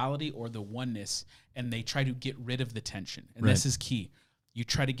plurality or the oneness, and they try to get rid of the tension. And this is key. You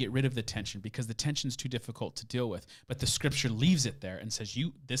try to get rid of the tension because the tension is too difficult to deal with. But the scripture leaves it there and says,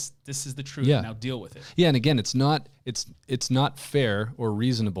 this is the truth, now deal with it. Yeah, and again, it's not fair or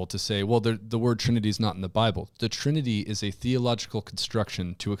reasonable to say, well, the word Trinity is not in the Bible. The Trinity is a theological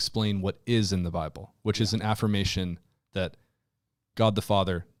construction to explain what is in the Bible, which is an affirmation that God the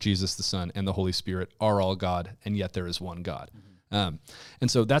Father, Jesus the Son, and the Holy Spirit are all God, and yet there is one God. And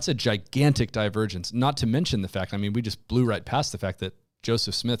so that's a gigantic divergence, not to mention the fact, I mean, we just blew right past the fact that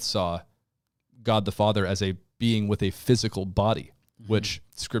Joseph Smith saw God the Father as a being with a physical body, which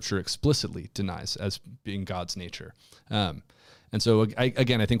Scripture explicitly denies as being God's nature. And so, I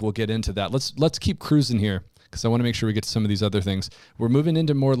think we'll get into that. Let's keep cruising here because I want to make sure we get to some of these other things. We're moving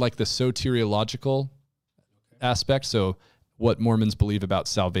into more like the soteriological aspect, so what Mormons believe about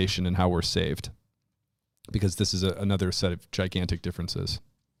salvation and how we're saved, because this is another set of gigantic differences.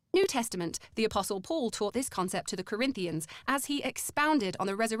 New Testament, the Apostle Paul taught this concept to the Corinthians as he expounded on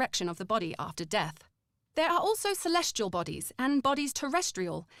the resurrection of the body after death. There are also celestial bodies and bodies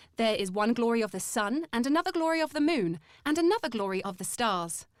terrestrial. There is one glory of the sun and another glory of the moon and another glory of the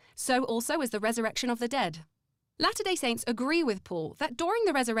stars. So also is the resurrection of the dead. Latter-day Saints agree with Paul that during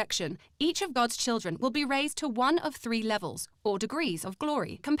the resurrection, each of God's children will be raised to one of three levels, or degrees of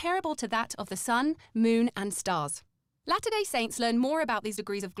glory, comparable to that of the sun, moon, and stars. Latter-day Saints learn more about these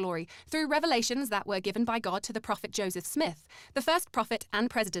degrees of glory through revelations that were given by God to the prophet Joseph Smith, the first prophet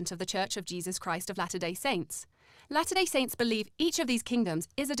and president of the Church of Jesus Christ of Latter-day Saints. Latter-day Saints believe each of these kingdoms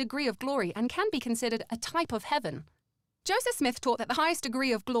is a degree of glory and can be considered a type of heaven. Joseph Smith taught that the highest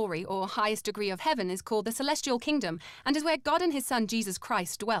degree of glory, or highest degree of heaven, is called the celestial kingdom and is where God and his Son Jesus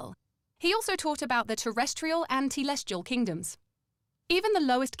Christ dwell. He also taught about the terrestrial and telestial kingdoms. Even the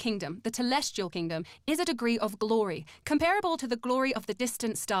lowest kingdom, the telestial kingdom, is a degree of glory, comparable to the glory of the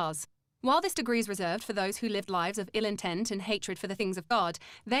distant stars. While this degree is reserved for those who lived lives of ill intent and hatred for the things of God,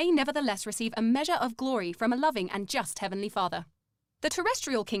 they nevertheless receive a measure of glory from a loving and just Heavenly Father. The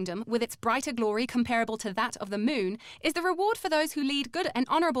terrestrial kingdom, with its brighter glory comparable to that of the moon, is the reward for those who lead good and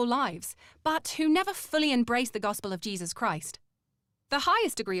honorable lives, but who never fully embrace the gospel of Jesus Christ. The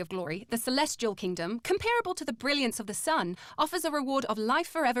highest degree of glory, the celestial kingdom, comparable to the brilliance of the sun, offers a reward of life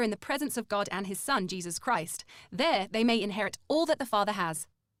forever in the presence of God and his Son, Jesus Christ. There they may inherit all that the Father has.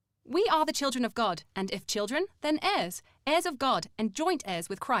 We are the children of God, and if children, then heirs, heirs of God, and joint heirs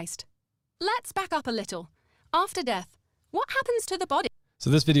with Christ. Let's back up a little. After death, what happens to the body? So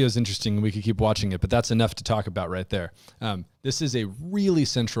this video is interesting. We could keep watching it, but that's enough to talk about right there. This is a really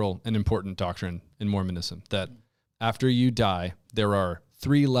central and important doctrine in Mormonism, that after you die, there are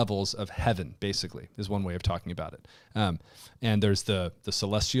three levels of heaven, basically, is one way of talking about it. And there's the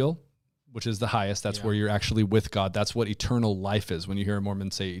celestial, which is the highest. That's where you're actually with God. That's what eternal life is. When you hear a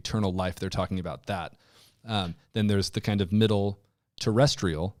Mormon say eternal life, they're talking about that. Then there's the kind of middle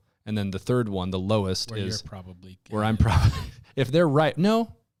terrestrial. And then the third one, the lowest, where is you're probably where I'm probably. If they're right,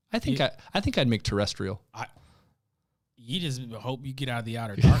 no, I think I'd make terrestrial. You just hope you get out of the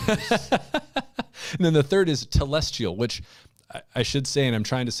outer darkness. And then the third is telestial, which I should say, and I'm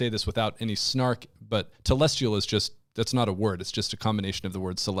trying to say this without any snark, but telestial is just, that's not a word. It's just a combination of the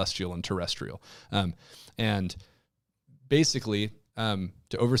words celestial and terrestrial. And basically, to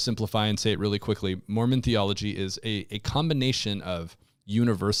oversimplify and say it really quickly, Mormon theology is a combination of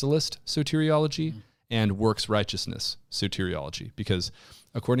universalist soteriology and works righteousness soteriology, because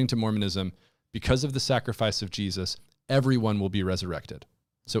according to Mormonism, because of the sacrifice of Jesus, everyone will be resurrected.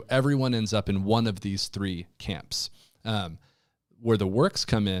 So everyone ends up in one of these three camps. Where the works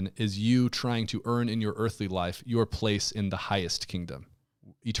come in is you trying to earn in your earthly life your place in the highest kingdom,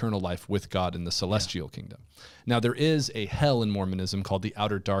 eternal life with God in the celestial kingdom. Now, there is a hell in Mormonism called the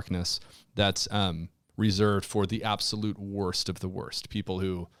outer darkness that's reserved for the absolute worst of the worst, people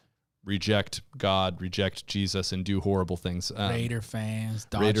who reject God, reject Jesus, and do horrible things. Raider fans,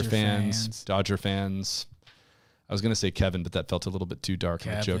 Dodger fans. Dodger fans. I was going to say Kevin, but that felt a little bit too dark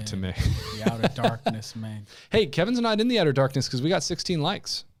of a joke to me. The outer darkness, man. Hey, Kevin's not in the outer darkness because we got 16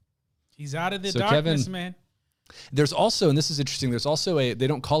 likes. He's out of the darkness, man. There's also, and this is interesting, there's also they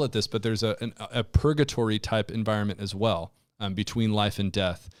don't call it this, but there's a purgatory type environment as well, between life and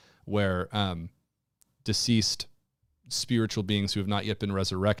death, where deceased spiritual beings who have not yet been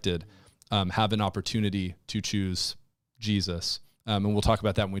resurrected have an opportunity to choose Jesus. And we'll talk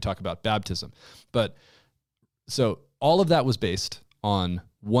about that when we talk about baptism. But so all of that was based on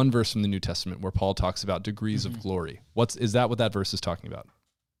one verse from the New Testament where Paul talks about degrees of glory. Is that what that verse is talking about?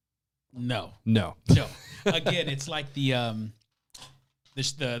 No. Again, it's like the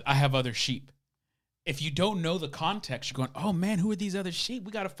I have other sheep. If you don't know the context, you're going, oh man, who are these other sheep?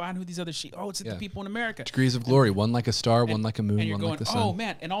 We got to find who these other sheep. Oh, it's the people in America. Degrees of glory, one like a star, one like a moon, and you're one going, like the sun. oh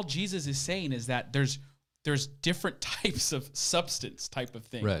man, and all Jesus is saying is that there's different types of substance type of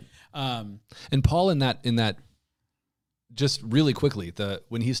thing. Right. And Paul in that just really quickly,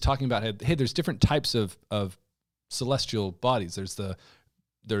 when he's talking about, hey, there's different types of celestial bodies. There's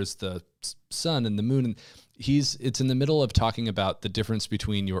the sun and the moon, and it's in the middle of talking about the difference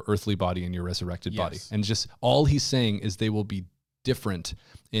between your earthly body and your resurrected body. And just all he's saying is they will be different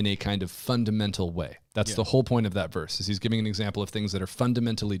in a kind of fundamental way. That's the whole point of that verse, is he's giving an example of things that are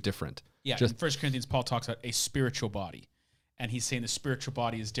fundamentally different. Yeah, in 1 Corinthians, Paul talks about a spiritual body. And he's saying the spiritual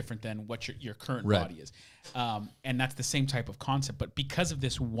body is different than what your current body is. And that's the same type of concept. But because of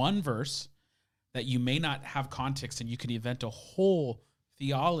this one verse that you may not have context, and you could invent a whole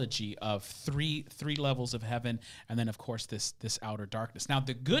theology of three levels of heaven, and then, of course, this outer darkness. Now,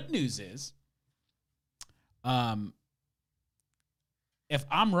 the good news is, if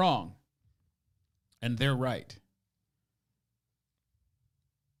I'm wrong and they're right,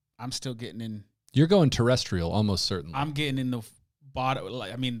 I'm still getting in. You're going terrestrial, almost certainly. I'm getting in the bottom.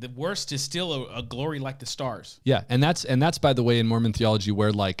 I mean, the worst is still a glory like the stars. Yeah, and that's by the way in Mormon theology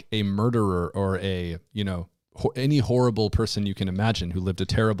where like a murderer or any horrible person you can imagine who lived a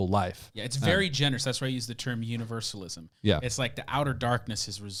terrible life. Yeah, it's very generous. That's why I use the term universalism. Yeah, it's like the outer darkness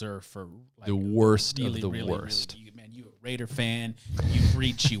is reserved for like the worst really, of the really, worst. Really, you a Raider fan. You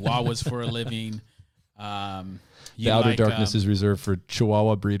breed Chihuahuas for a living. The outer darkness is reserved for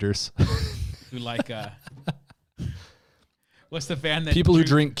Chihuahua breeders. Who like what's the fan that people who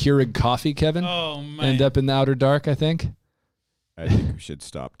drink Keurig coffee, Kevin? Oh man, end up in the outer dark. I think we should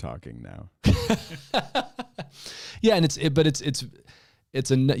stop talking now. Yeah, and it's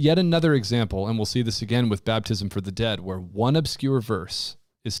yet another example, and we'll see this again with baptism for the dead, where one obscure verse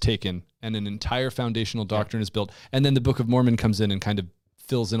is taken and an entire foundational doctrine is built, and then the Book of Mormon comes in and kind of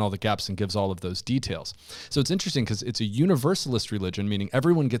fills in all the gaps and gives all of those details. So it's interesting because it's a universalist religion, meaning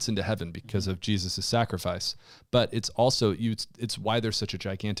everyone gets into heaven because of Jesus' sacrifice. But it's also, it's why there's such a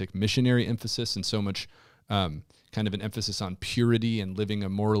gigantic missionary emphasis and so much kind of an emphasis on purity and living a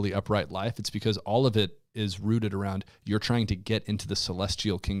morally upright life. It's because all of it is rooted around you're trying to get into the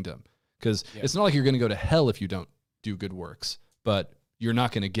celestial kingdom. Because it's not like you're going to go to hell if you don't do good works, but you're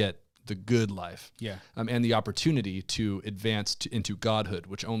not going to get the good life, and the opportunity to advance into godhood,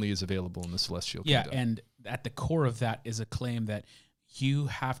 which only is available in the celestial kingdom. Yeah, and at the core of that is a claim that you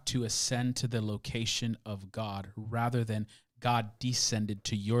have to ascend to the location of God rather than God descended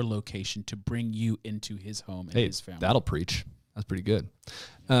to your location to bring you into his home and his family. That'll preach. That's pretty good.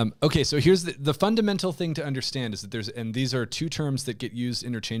 Okay, so here's the fundamental thing to understand is that and these are two terms that get used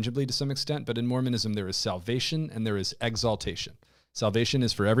interchangeably to some extent, but in Mormonism there is salvation and there is exaltation. Salvation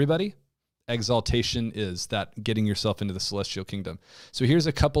is for everybody. Exaltation is that getting yourself into the celestial kingdom. So here's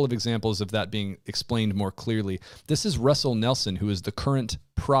a couple of examples of that being explained more clearly. This is Russell Nelson, who is the current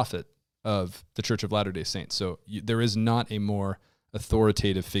prophet of the Church of Latter-day Saints. So there is not a more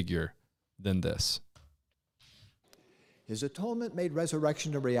authoritative figure than this. His atonement made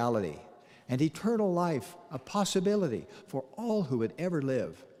resurrection a reality and eternal life a possibility for all who would ever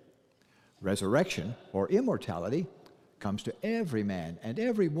live. Resurrection, or immortality, comes to every man and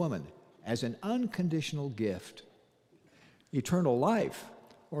every woman as an unconditional gift. Eternal life,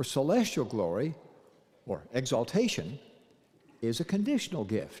 or celestial glory, or exaltation, is a conditional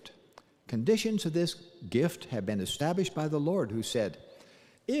gift. Conditions of this gift have been established by the Lord, who said,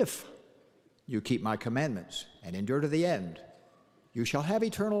 "If you keep my commandments and endure to the end, you shall have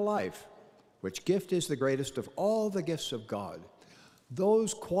eternal life, which gift is the greatest of all the gifts of God.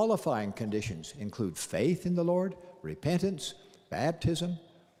 Those qualifying conditions include faith in the Lord, repentance, baptism,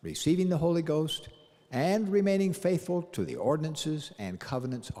 receiving the Holy Ghost, and remaining faithful to the ordinances and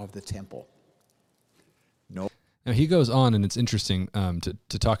covenants of the temple. Now he goes on, and it's interesting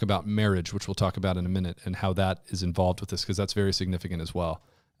to talk about marriage, which we'll talk about in a minute, and how that is involved with this, because that's very significant as well.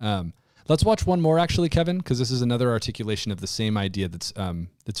 Let's watch one more, actually, Kevin, because this is another articulation of the same idea that's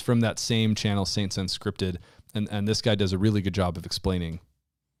from that same channel, Saints Unscripted, and this guy does a really good job of explaining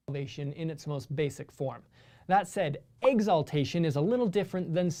salvation in its most basic form. That said, exaltation is a little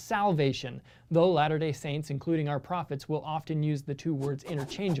different than salvation, though Latter-day Saints, including our prophets, will often use the two words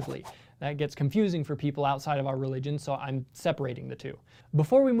interchangeably. That gets confusing for people outside of our religion, so I'm separating the two.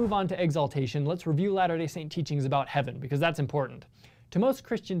 Before we move on to exaltation, let's review Latter-day Saint teachings about heaven, because that's important. To most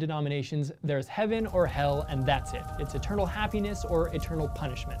Christian denominations, there's heaven or hell, and that's it. It's eternal happiness or eternal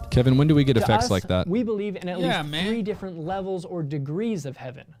punishment. Kevin, when do we get To effects us, like that? We believe in at least 3 different levels or degrees of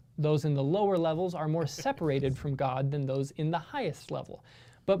heaven. Those in the lower levels are more separated from God than those in the highest level.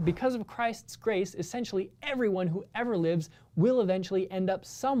 But because of Christ's grace, essentially everyone who ever lives will eventually end up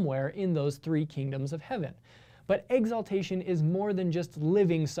somewhere in those 3 kingdoms of heaven. But exaltation is more than just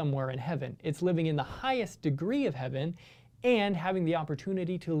living somewhere in heaven. It's living in the highest degree of heaven and having the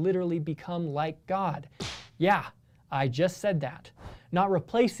opportunity to literally become like God. Yeah, I just said that. Not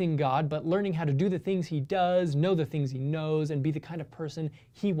replacing God, but learning how to do the things he does, know the things he knows, and be the kind of person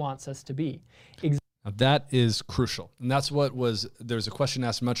he wants us to be. Now that is crucial. And that's what there's a question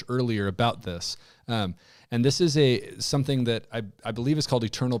asked much earlier about this. And this is something that I believe is called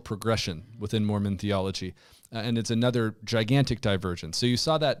eternal progression within Mormon theology. And it's another gigantic divergence. So you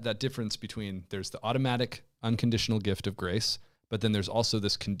saw that difference between there's the automatic unconditional gift of grace, but then there's also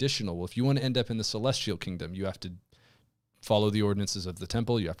this conditional. Well, if you want to end up in the celestial kingdom, you have to follow the ordinances of the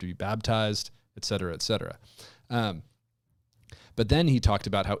temple, you have to be baptized, et cetera, et cetera. But then he talked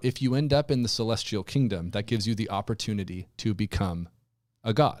about how if you end up in the celestial kingdom, that gives you the opportunity to become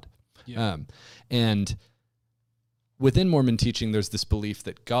a god. Yeah. And within Mormon teaching, there's this belief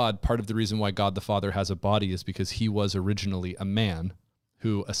that God, part of the reason why God the Father has a body is because he was originally a man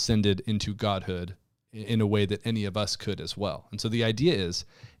who ascended into godhood in a way that any of us could as well. And so the idea is,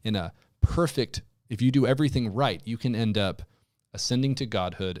 in a perfect, if you do everything right, you can end up ascending to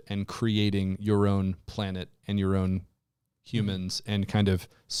godhood and creating your own planet and your own humans and kind of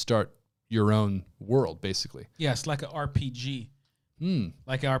start your own world, basically. Yeah, it's like an RPG.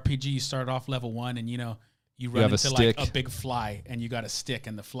 Like an RPG, you start off level 1 and, you run into like a big fly and you got a stick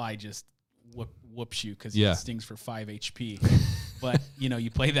and the fly just whoops you because it stings for 5 HP. But,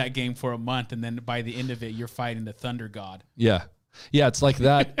 you play that game for a month and then by the end of it, you're fighting the Thunder God. Yeah. Yeah, it's like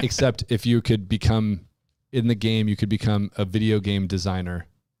that, except if you could become, in the game, you could become a video game designer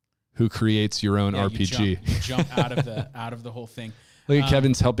who creates your own RPG. You jump out of the whole thing. Look at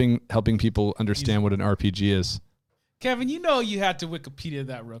Kevin's helping people understand what an RPG is. Kevin, you had to Wikipedia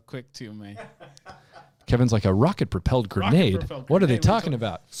that real quick too, man. Kevin's like a rocket-propelled grenade. What are they talking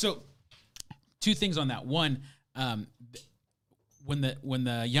about? So, 2 things on that. One, when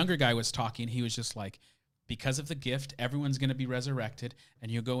the younger guy was talking, he was just like, because of the gift, everyone's going to be resurrected, and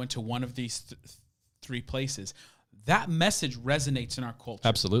you'll go into one of these 3 places. That message resonates in our culture.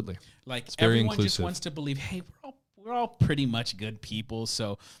 Absolutely. Like it's very everyone inclusive. just wants to believe, hey, we're all pretty much good people,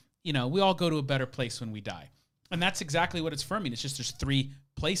 so we all go to a better place when we die. And that's exactly what it's affirming. It's just there's 3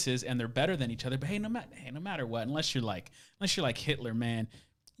 places and they're better than each other. But hey, no matter what, unless you're like Hitler, man,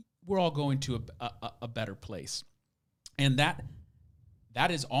 we're all going to a better place. And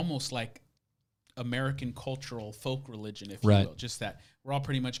that is almost like American cultural folk religion, if you will. Just that we're all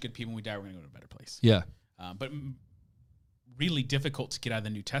pretty much good people. When we die, we're going to go to a better place. Yeah. But really difficult to get out of the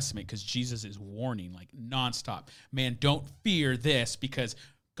New Testament because Jesus is warning like nonstop. Man, don't fear this because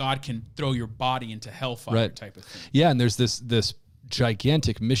God can throw your body into hellfire type of thing. Yeah, and there's this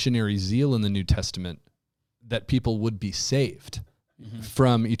gigantic missionary zeal in the New Testament that people would be saved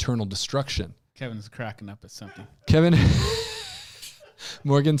from eternal destruction. Kevin's cracking up at something. Kevin,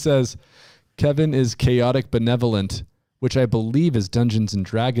 Morgan says, Kevin is chaotic benevolent, which I believe is Dungeons and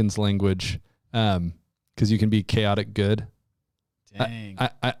Dragons language, because you can be chaotic good. Dang.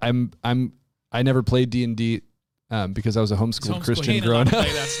 I never played D&D because I was a homeschooled Christian growing up.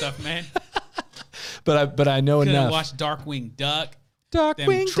 Play that stuff, man. but I know enough. Couldn't watch Darkwing Duck.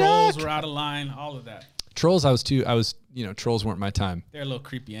 Trolls Trolls were out of line. All of that. Trolls, Trolls weren't my time. They're a little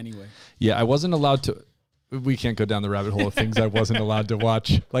creepy anyway. Yeah, I wasn't allowed to. We can't go down the rabbit hole of things I wasn't allowed to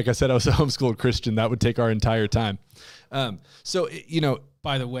watch. Like I said, I was a homeschooled Christian. That would take our entire time. By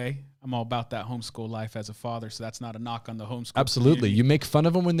the way, I'm all about that homeschool life as a father, so that's not a knock on the homeschool. Absolutely. community. You make fun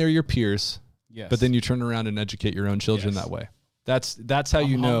of them when they're your peers, Yes. but then you turn around and educate your own children Yes. that way. That's how I'm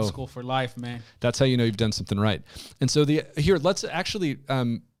you know. homeschool for life, man. That's how you know you've done something right. And so here, let's actually,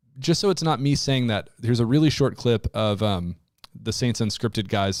 just so it's not me saying that, here's a really short clip of the Saints Unscripted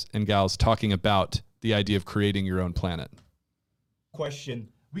guys and gals talking about the idea of creating your own planet. Question.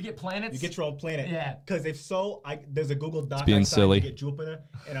 We get planets. You get your own planet. Yeah. Because if so, there's a Google Doc. being I signed silly. to get Jupiter,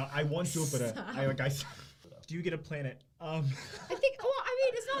 and I want Jupiter. Do you get a planet? I think. Well, I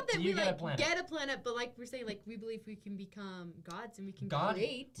mean, it's not that Do we you get a like planet? get a planet, but like we're saying, like we believe we can become gods and we can God,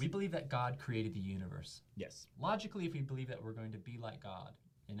 create. we believe that God created the universe. Yes. Logically, if we believe that we're going to be like God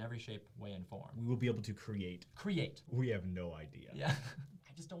in every shape, way, and form. We will be able to create. Create. We have no idea. Yeah.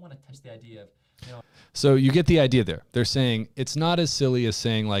 I just don't want to touch the idea of, So you get the idea there. They're saying it's not as silly as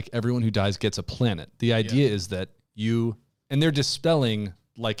saying like everyone who dies gets a planet. The idea is that and they're dispelling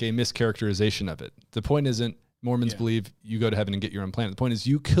like a mischaracterization of it. The point isn't Mormons believe you go to heaven and get your own planet. The point is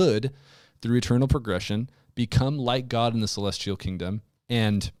you could, through eternal progression, become like God in the celestial kingdom.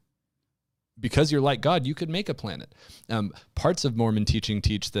 And because you're like God, you could make a planet. Parts of Mormon teaching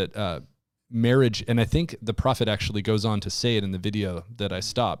teach that marriage, and I think the prophet actually goes on to say it in the video that I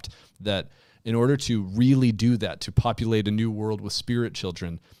stopped, that in order to really do that, to populate a new world with spirit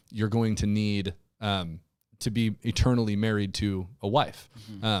children, you're going to need to be eternally married to a wife.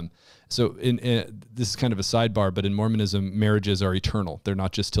 So this is kind of a sidebar, but in Mormonism, marriages are eternal. They're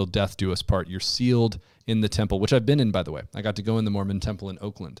not just till death do us part. You're sealed in the temple, which I've been in, by the way. I got to go in the Mormon temple in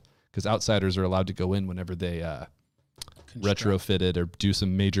Oakland because outsiders are allowed to go in whenever they retrofit it or do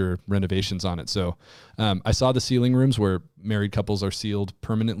some major renovations on it. So I saw the sealing rooms where married couples are sealed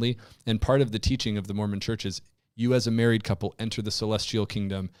permanently. And part of the teaching of the Mormon church is you as a married couple enter the celestial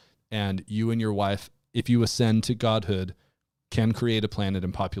kingdom, and you and your wife, if you ascend to godhood, can create a planet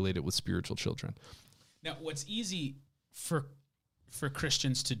and populate it with spiritual children. Now, what's easy for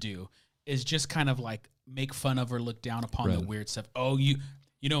Christians to do is just kind of like make fun of or look down upon the weird stuff. Oh, you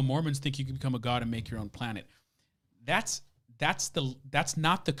know, Mormons think you can become a god and make your own planet. That's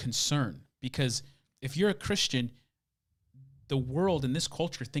not the concern, because if you're a Christian, the world and this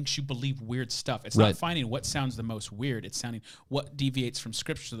culture thinks you believe weird stuff. It's not finding what sounds the most weird. It's sounding what deviates from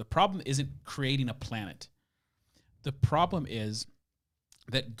Scripture. So the problem isn't creating a planet. The problem is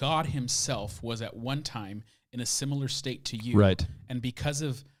that God himself was at one time in a similar state to you. Right. And because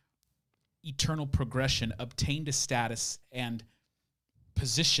of eternal progression, obtained a status and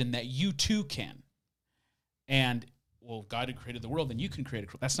position that you too can. And, well, God had created the world, then you can create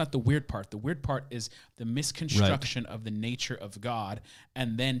a. That's not the weird part. The weird part is the misconstruction of the nature of God,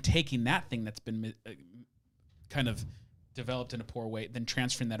 and then taking that thing that's been kind of developed in a poor way, then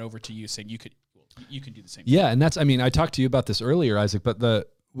transferring that over to you, saying you can do the same. Yeah, and I talked to you about this earlier, Isaac, but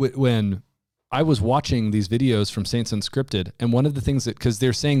when I was watching these videos from Saints Unscripted, and one of the things because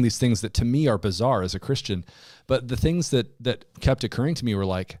they're saying these things that to me are bizarre as a Christian, but the things that kept occurring to me were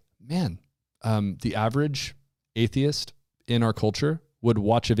like, man, the average atheist in our culture would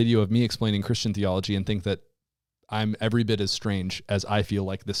watch a video of me explaining Christian theology and think that I'm every bit as strange as I feel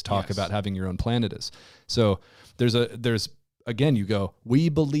like this talk about having your own planet is. So there's again, you go, we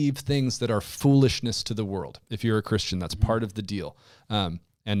believe things that are foolishness to the world. If you're a Christian, that's part of the deal.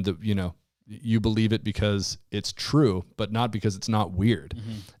 You believe it because it's true, but not because it's not weird.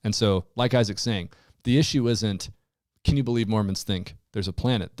 And so, like Isaac's saying, the issue isn't, can you believe Mormons think there's a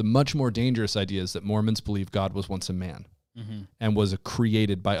planet? The much more dangerous idea is that Mormons believe God was once a man and was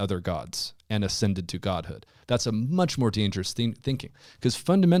created by other gods and ascended to godhood. That's a much more dangerous thinking, because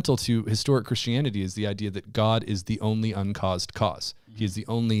fundamental to historic Christianity is the idea that God is the only uncaused cause. He is the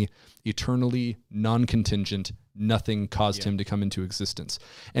only eternally non-contingent, nothing caused him to come into existence.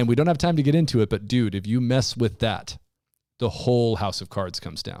 And we don't have time to get into it, but dude, if you mess with that, the whole house of cards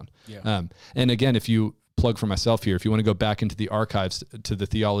comes down. And again, if you plug for myself here, if you want to go back into the archives to the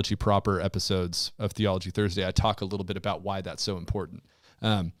Theology Proper episodes of Theology Thursday, I talk a little bit about why that's so important.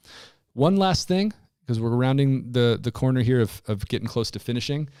 One last thing, because we're rounding the corner here of getting close to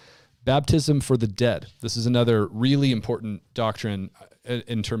finishing. Baptism for the dead. This is another really important doctrine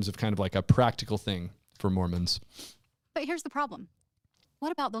in terms of kind of like a practical thing for Mormons. But here's the problem.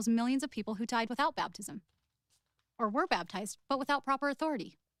 What about those millions of people who died without baptism? Or were baptized, but without proper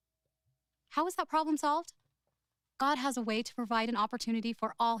authority? How is that problem solved? God has a way to provide an opportunity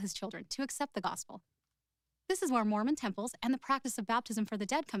for all his children to accept the gospel. This is where Mormon temples and the practice of baptism for the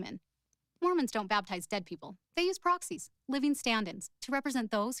dead come in. Mormons don't baptize dead people. They use proxies, living stand-ins, to represent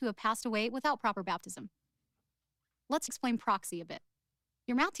those who have passed away without proper baptism. Let's explain proxy a bit.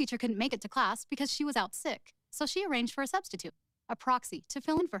 Your math teacher couldn't make it to class because she was out sick, so she arranged for a substitute, a proxy, to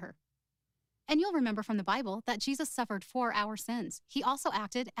fill in for her. And you'll remember from the Bible that Jesus suffered for our sins. He also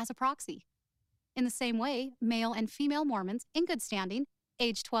acted as a proxy. In the same way, male and female Mormons in good standing,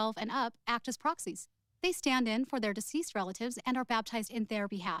 age 12 and up, act as proxies. They stand in for their deceased relatives and are baptized in their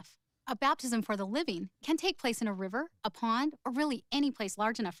behalf. A baptism for the living can take place in a river, a pond, or really any place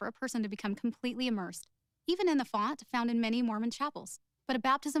large enough for a person to become completely immersed, even in the font found in many Mormon chapels. But a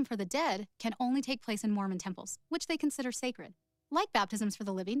baptism for the dead can only take place in Mormon temples, which they consider sacred. Like baptisms for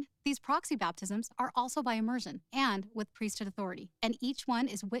the living, these proxy baptisms are also by immersion and with priesthood authority, and each one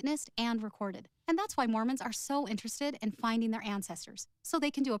is witnessed and recorded. And that's why Mormons are so interested in finding their ancestors, so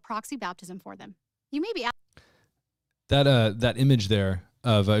they can do a proxy baptism for them. You may be that image there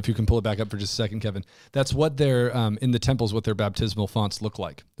of if you can pull it back up for just a second, Kevin. That's what their in the temples, what their baptismal fonts look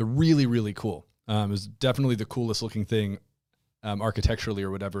like. They're really, really cool. It's definitely the coolest looking thing architecturally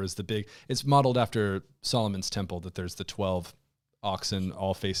or whatever. Is the big. It's modeled after Solomon's temple. That there's the 12 oxen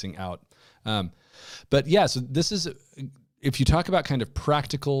all facing out. But yeah, so this is, if you talk about kind of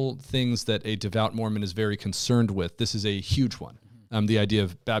practical things that a devout Mormon is very concerned with, this is a huge one. The idea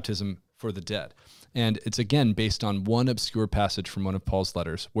of baptism for the dead. And it's again based on one obscure passage from one of Paul's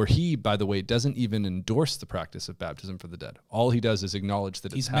letters, where he, by the way, doesn't even endorse the practice of baptism for the dead. All he does is acknowledge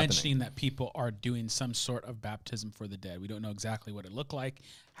that it's happening. He's mentioning that people are doing some sort of baptism for the dead. We don't know exactly what it looked like,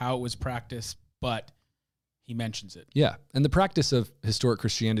 how it was practiced, but he mentions it. Yeah. And the practice of historic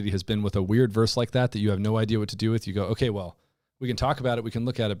Christianity has been with a weird verse like that you have no idea what to do with. You go, okay, well, we can talk about it, we can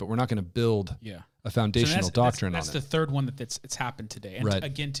look at it, but we're not going to build a foundational doctrine on it. That's the third one it's happened today. And right.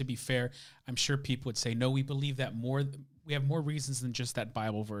 Again, to be fair, I'm sure people would say, no, we believe that more. We have more reasons than just that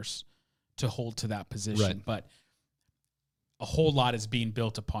Bible verse to hold to that position. Right. But a whole lot is being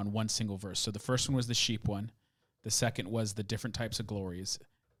built upon one single verse. So the first one was the sheep one. The second was the different types of glories.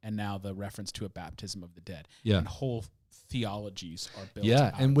 And now the reference to a baptism of the dead. Yeah. And whole theologies are built.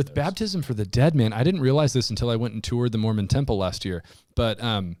 Yeah, and with baptism for the dead, man, I didn't realize this until I went and toured the Mormon temple last year, but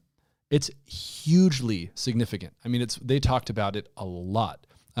it's hugely significant. I mean, they talked about it a lot.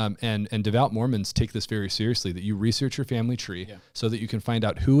 And devout Mormons take this very seriously, that you research your family tree so that you can find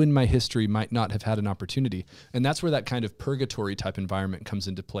out who in my history might not have had an opportunity. And that's where that kind of purgatory type environment comes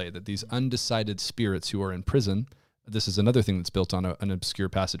into play, that these undecided spirits who are in prison, this is another thing that's built on an obscure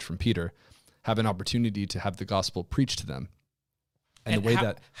passage from Peter, have an opportunity to have the gospel preached to them. And the way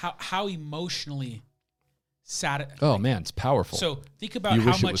how emotionally sad. Oh man, it's powerful. So think about you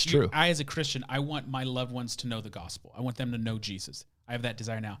how wish much it was true. I, as a Christian, I want my loved ones to know the gospel. I want them to know Jesus. I have that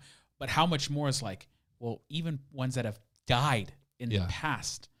desire now. But how much more is like, well, even ones that have died in the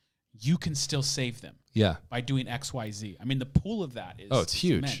past, you can still save them. Yeah. By doing X, Y, Z. I mean, the pool of that is it's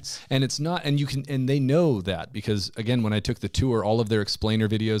huge. Immense. And it's not, and they know that because again, when I took the tour, all of their explainer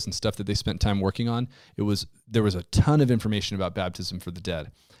videos and stuff that they spent time working on, there was a ton of information about baptism for the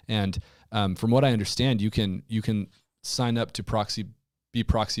dead. And from what I understand, you can sign up to be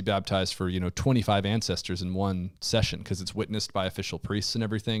proxy baptized for 25 ancestors in one session because it's witnessed by official priests and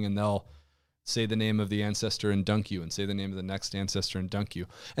everything, and they'll say the name of the ancestor and dunk you, and say the name of the next ancestor and dunk you.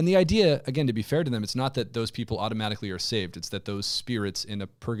 And the idea, again, to be fair to them, it's not that those people automatically are saved. It's that those spirits in a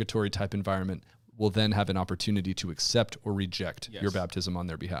purgatory type environment will then have an opportunity to accept or reject your baptism on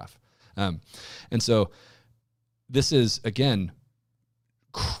their behalf. And so this is, again,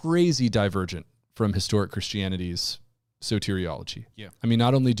 crazy divergent from historic Christianity's soteriology. Yeah. I mean,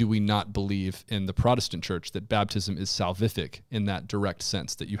 not only do we not believe in the Protestant church that baptism is salvific in that direct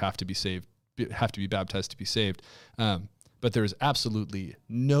sense, that you have to be saved, have to be baptized to be saved. But there is absolutely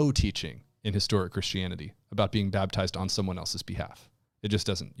no teaching in historic Christianity about being baptized on someone else's behalf. It just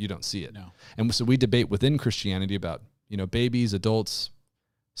doesn't, you don't see it. No. And so we debate within Christianity about, babies, adults,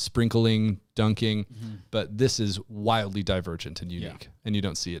 sprinkling, dunking, but this is wildly divergent and unique, and you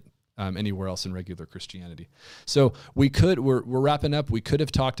don't see it anywhere else in regular Christianity. So we're wrapping up. We could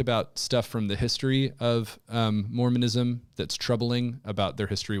have talked about stuff from the history of Mormonism that's troubling, about their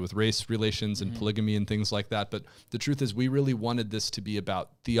history with race relations and polygamy and things like that. But the truth is we really wanted this to be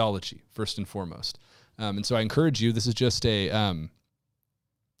about theology first and foremost. And so I encourage you, this is just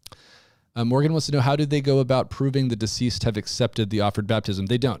Morgan wants to know, how did they go about proving the deceased have accepted the offered baptism?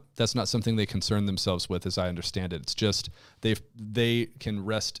 They don't. That's not something they concern themselves with, as I understand it. It's just they can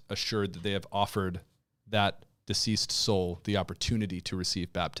rest assured that they have offered that deceased soul the opportunity to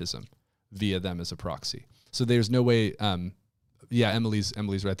receive baptism via them as a proxy. So there's no way, Emily's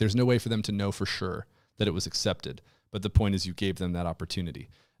right. There's no way for them to know for sure that it was accepted. But the point is you gave them that opportunity.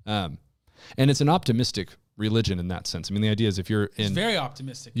 And it's an optimistic religion in that sense. I mean, the idea is if you're in... It's very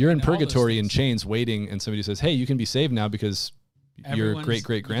optimistic. You're in purgatory in chains waiting, and somebody says, hey, you can be saved now because your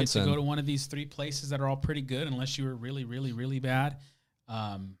great-great-grandson... You get to go to one of these 3 places that are all pretty good unless you were really, really, really bad.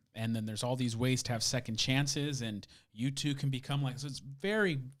 And then there's all these ways to have second chances, and you two can become like, so it's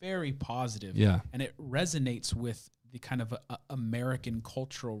very, very positive. Yeah. And it resonates with the kind of American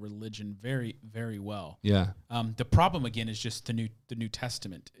cultural religion very, very well. Yeah. The problem again is just the New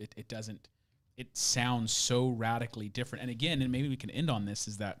Testament. It doesn't, it sounds so radically different. And again, and maybe we can end on this,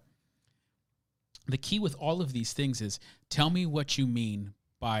 is that the key with all of these things is tell me what you mean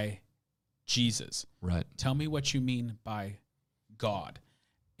by Jesus. Right. Tell me what you mean by God.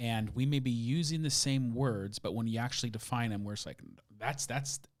 And we may be using the same words, but when you actually define them, where it's like,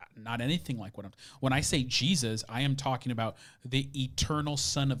 that's not anything like when I say Jesus, I am talking about the eternal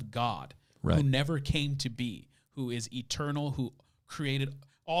Son of God, right, who never came to be, who is eternal, who created,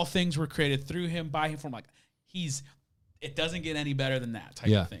 all things were created through him, by him, from, like, it doesn't get any better than that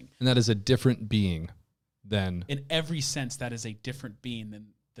type of thing. And that is a different being than, in every sense, that is a different being than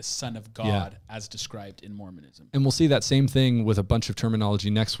the Son of God as described in Mormonism. And we'll see that same thing with a bunch of terminology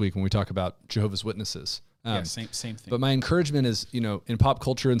next week when we talk about Jehovah's Witnesses. Same thing. But my encouragement is, in pop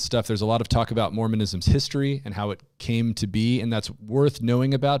culture and stuff, there's a lot of talk about Mormonism's history and how it came to be, and that's worth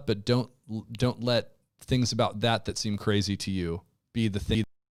knowing about, but don't let things about that seem crazy to you be the thing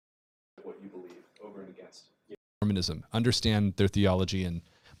what you believe over and against Mormonism. Understand their theology and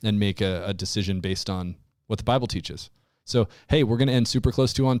make a decision based on what the Bible teaches. So, hey, we're going to end super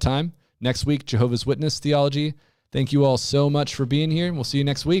close to on time. Next week, Jehovah's Witness theology. Thank you all so much for being here, and we'll see you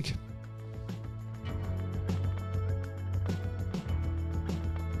next week.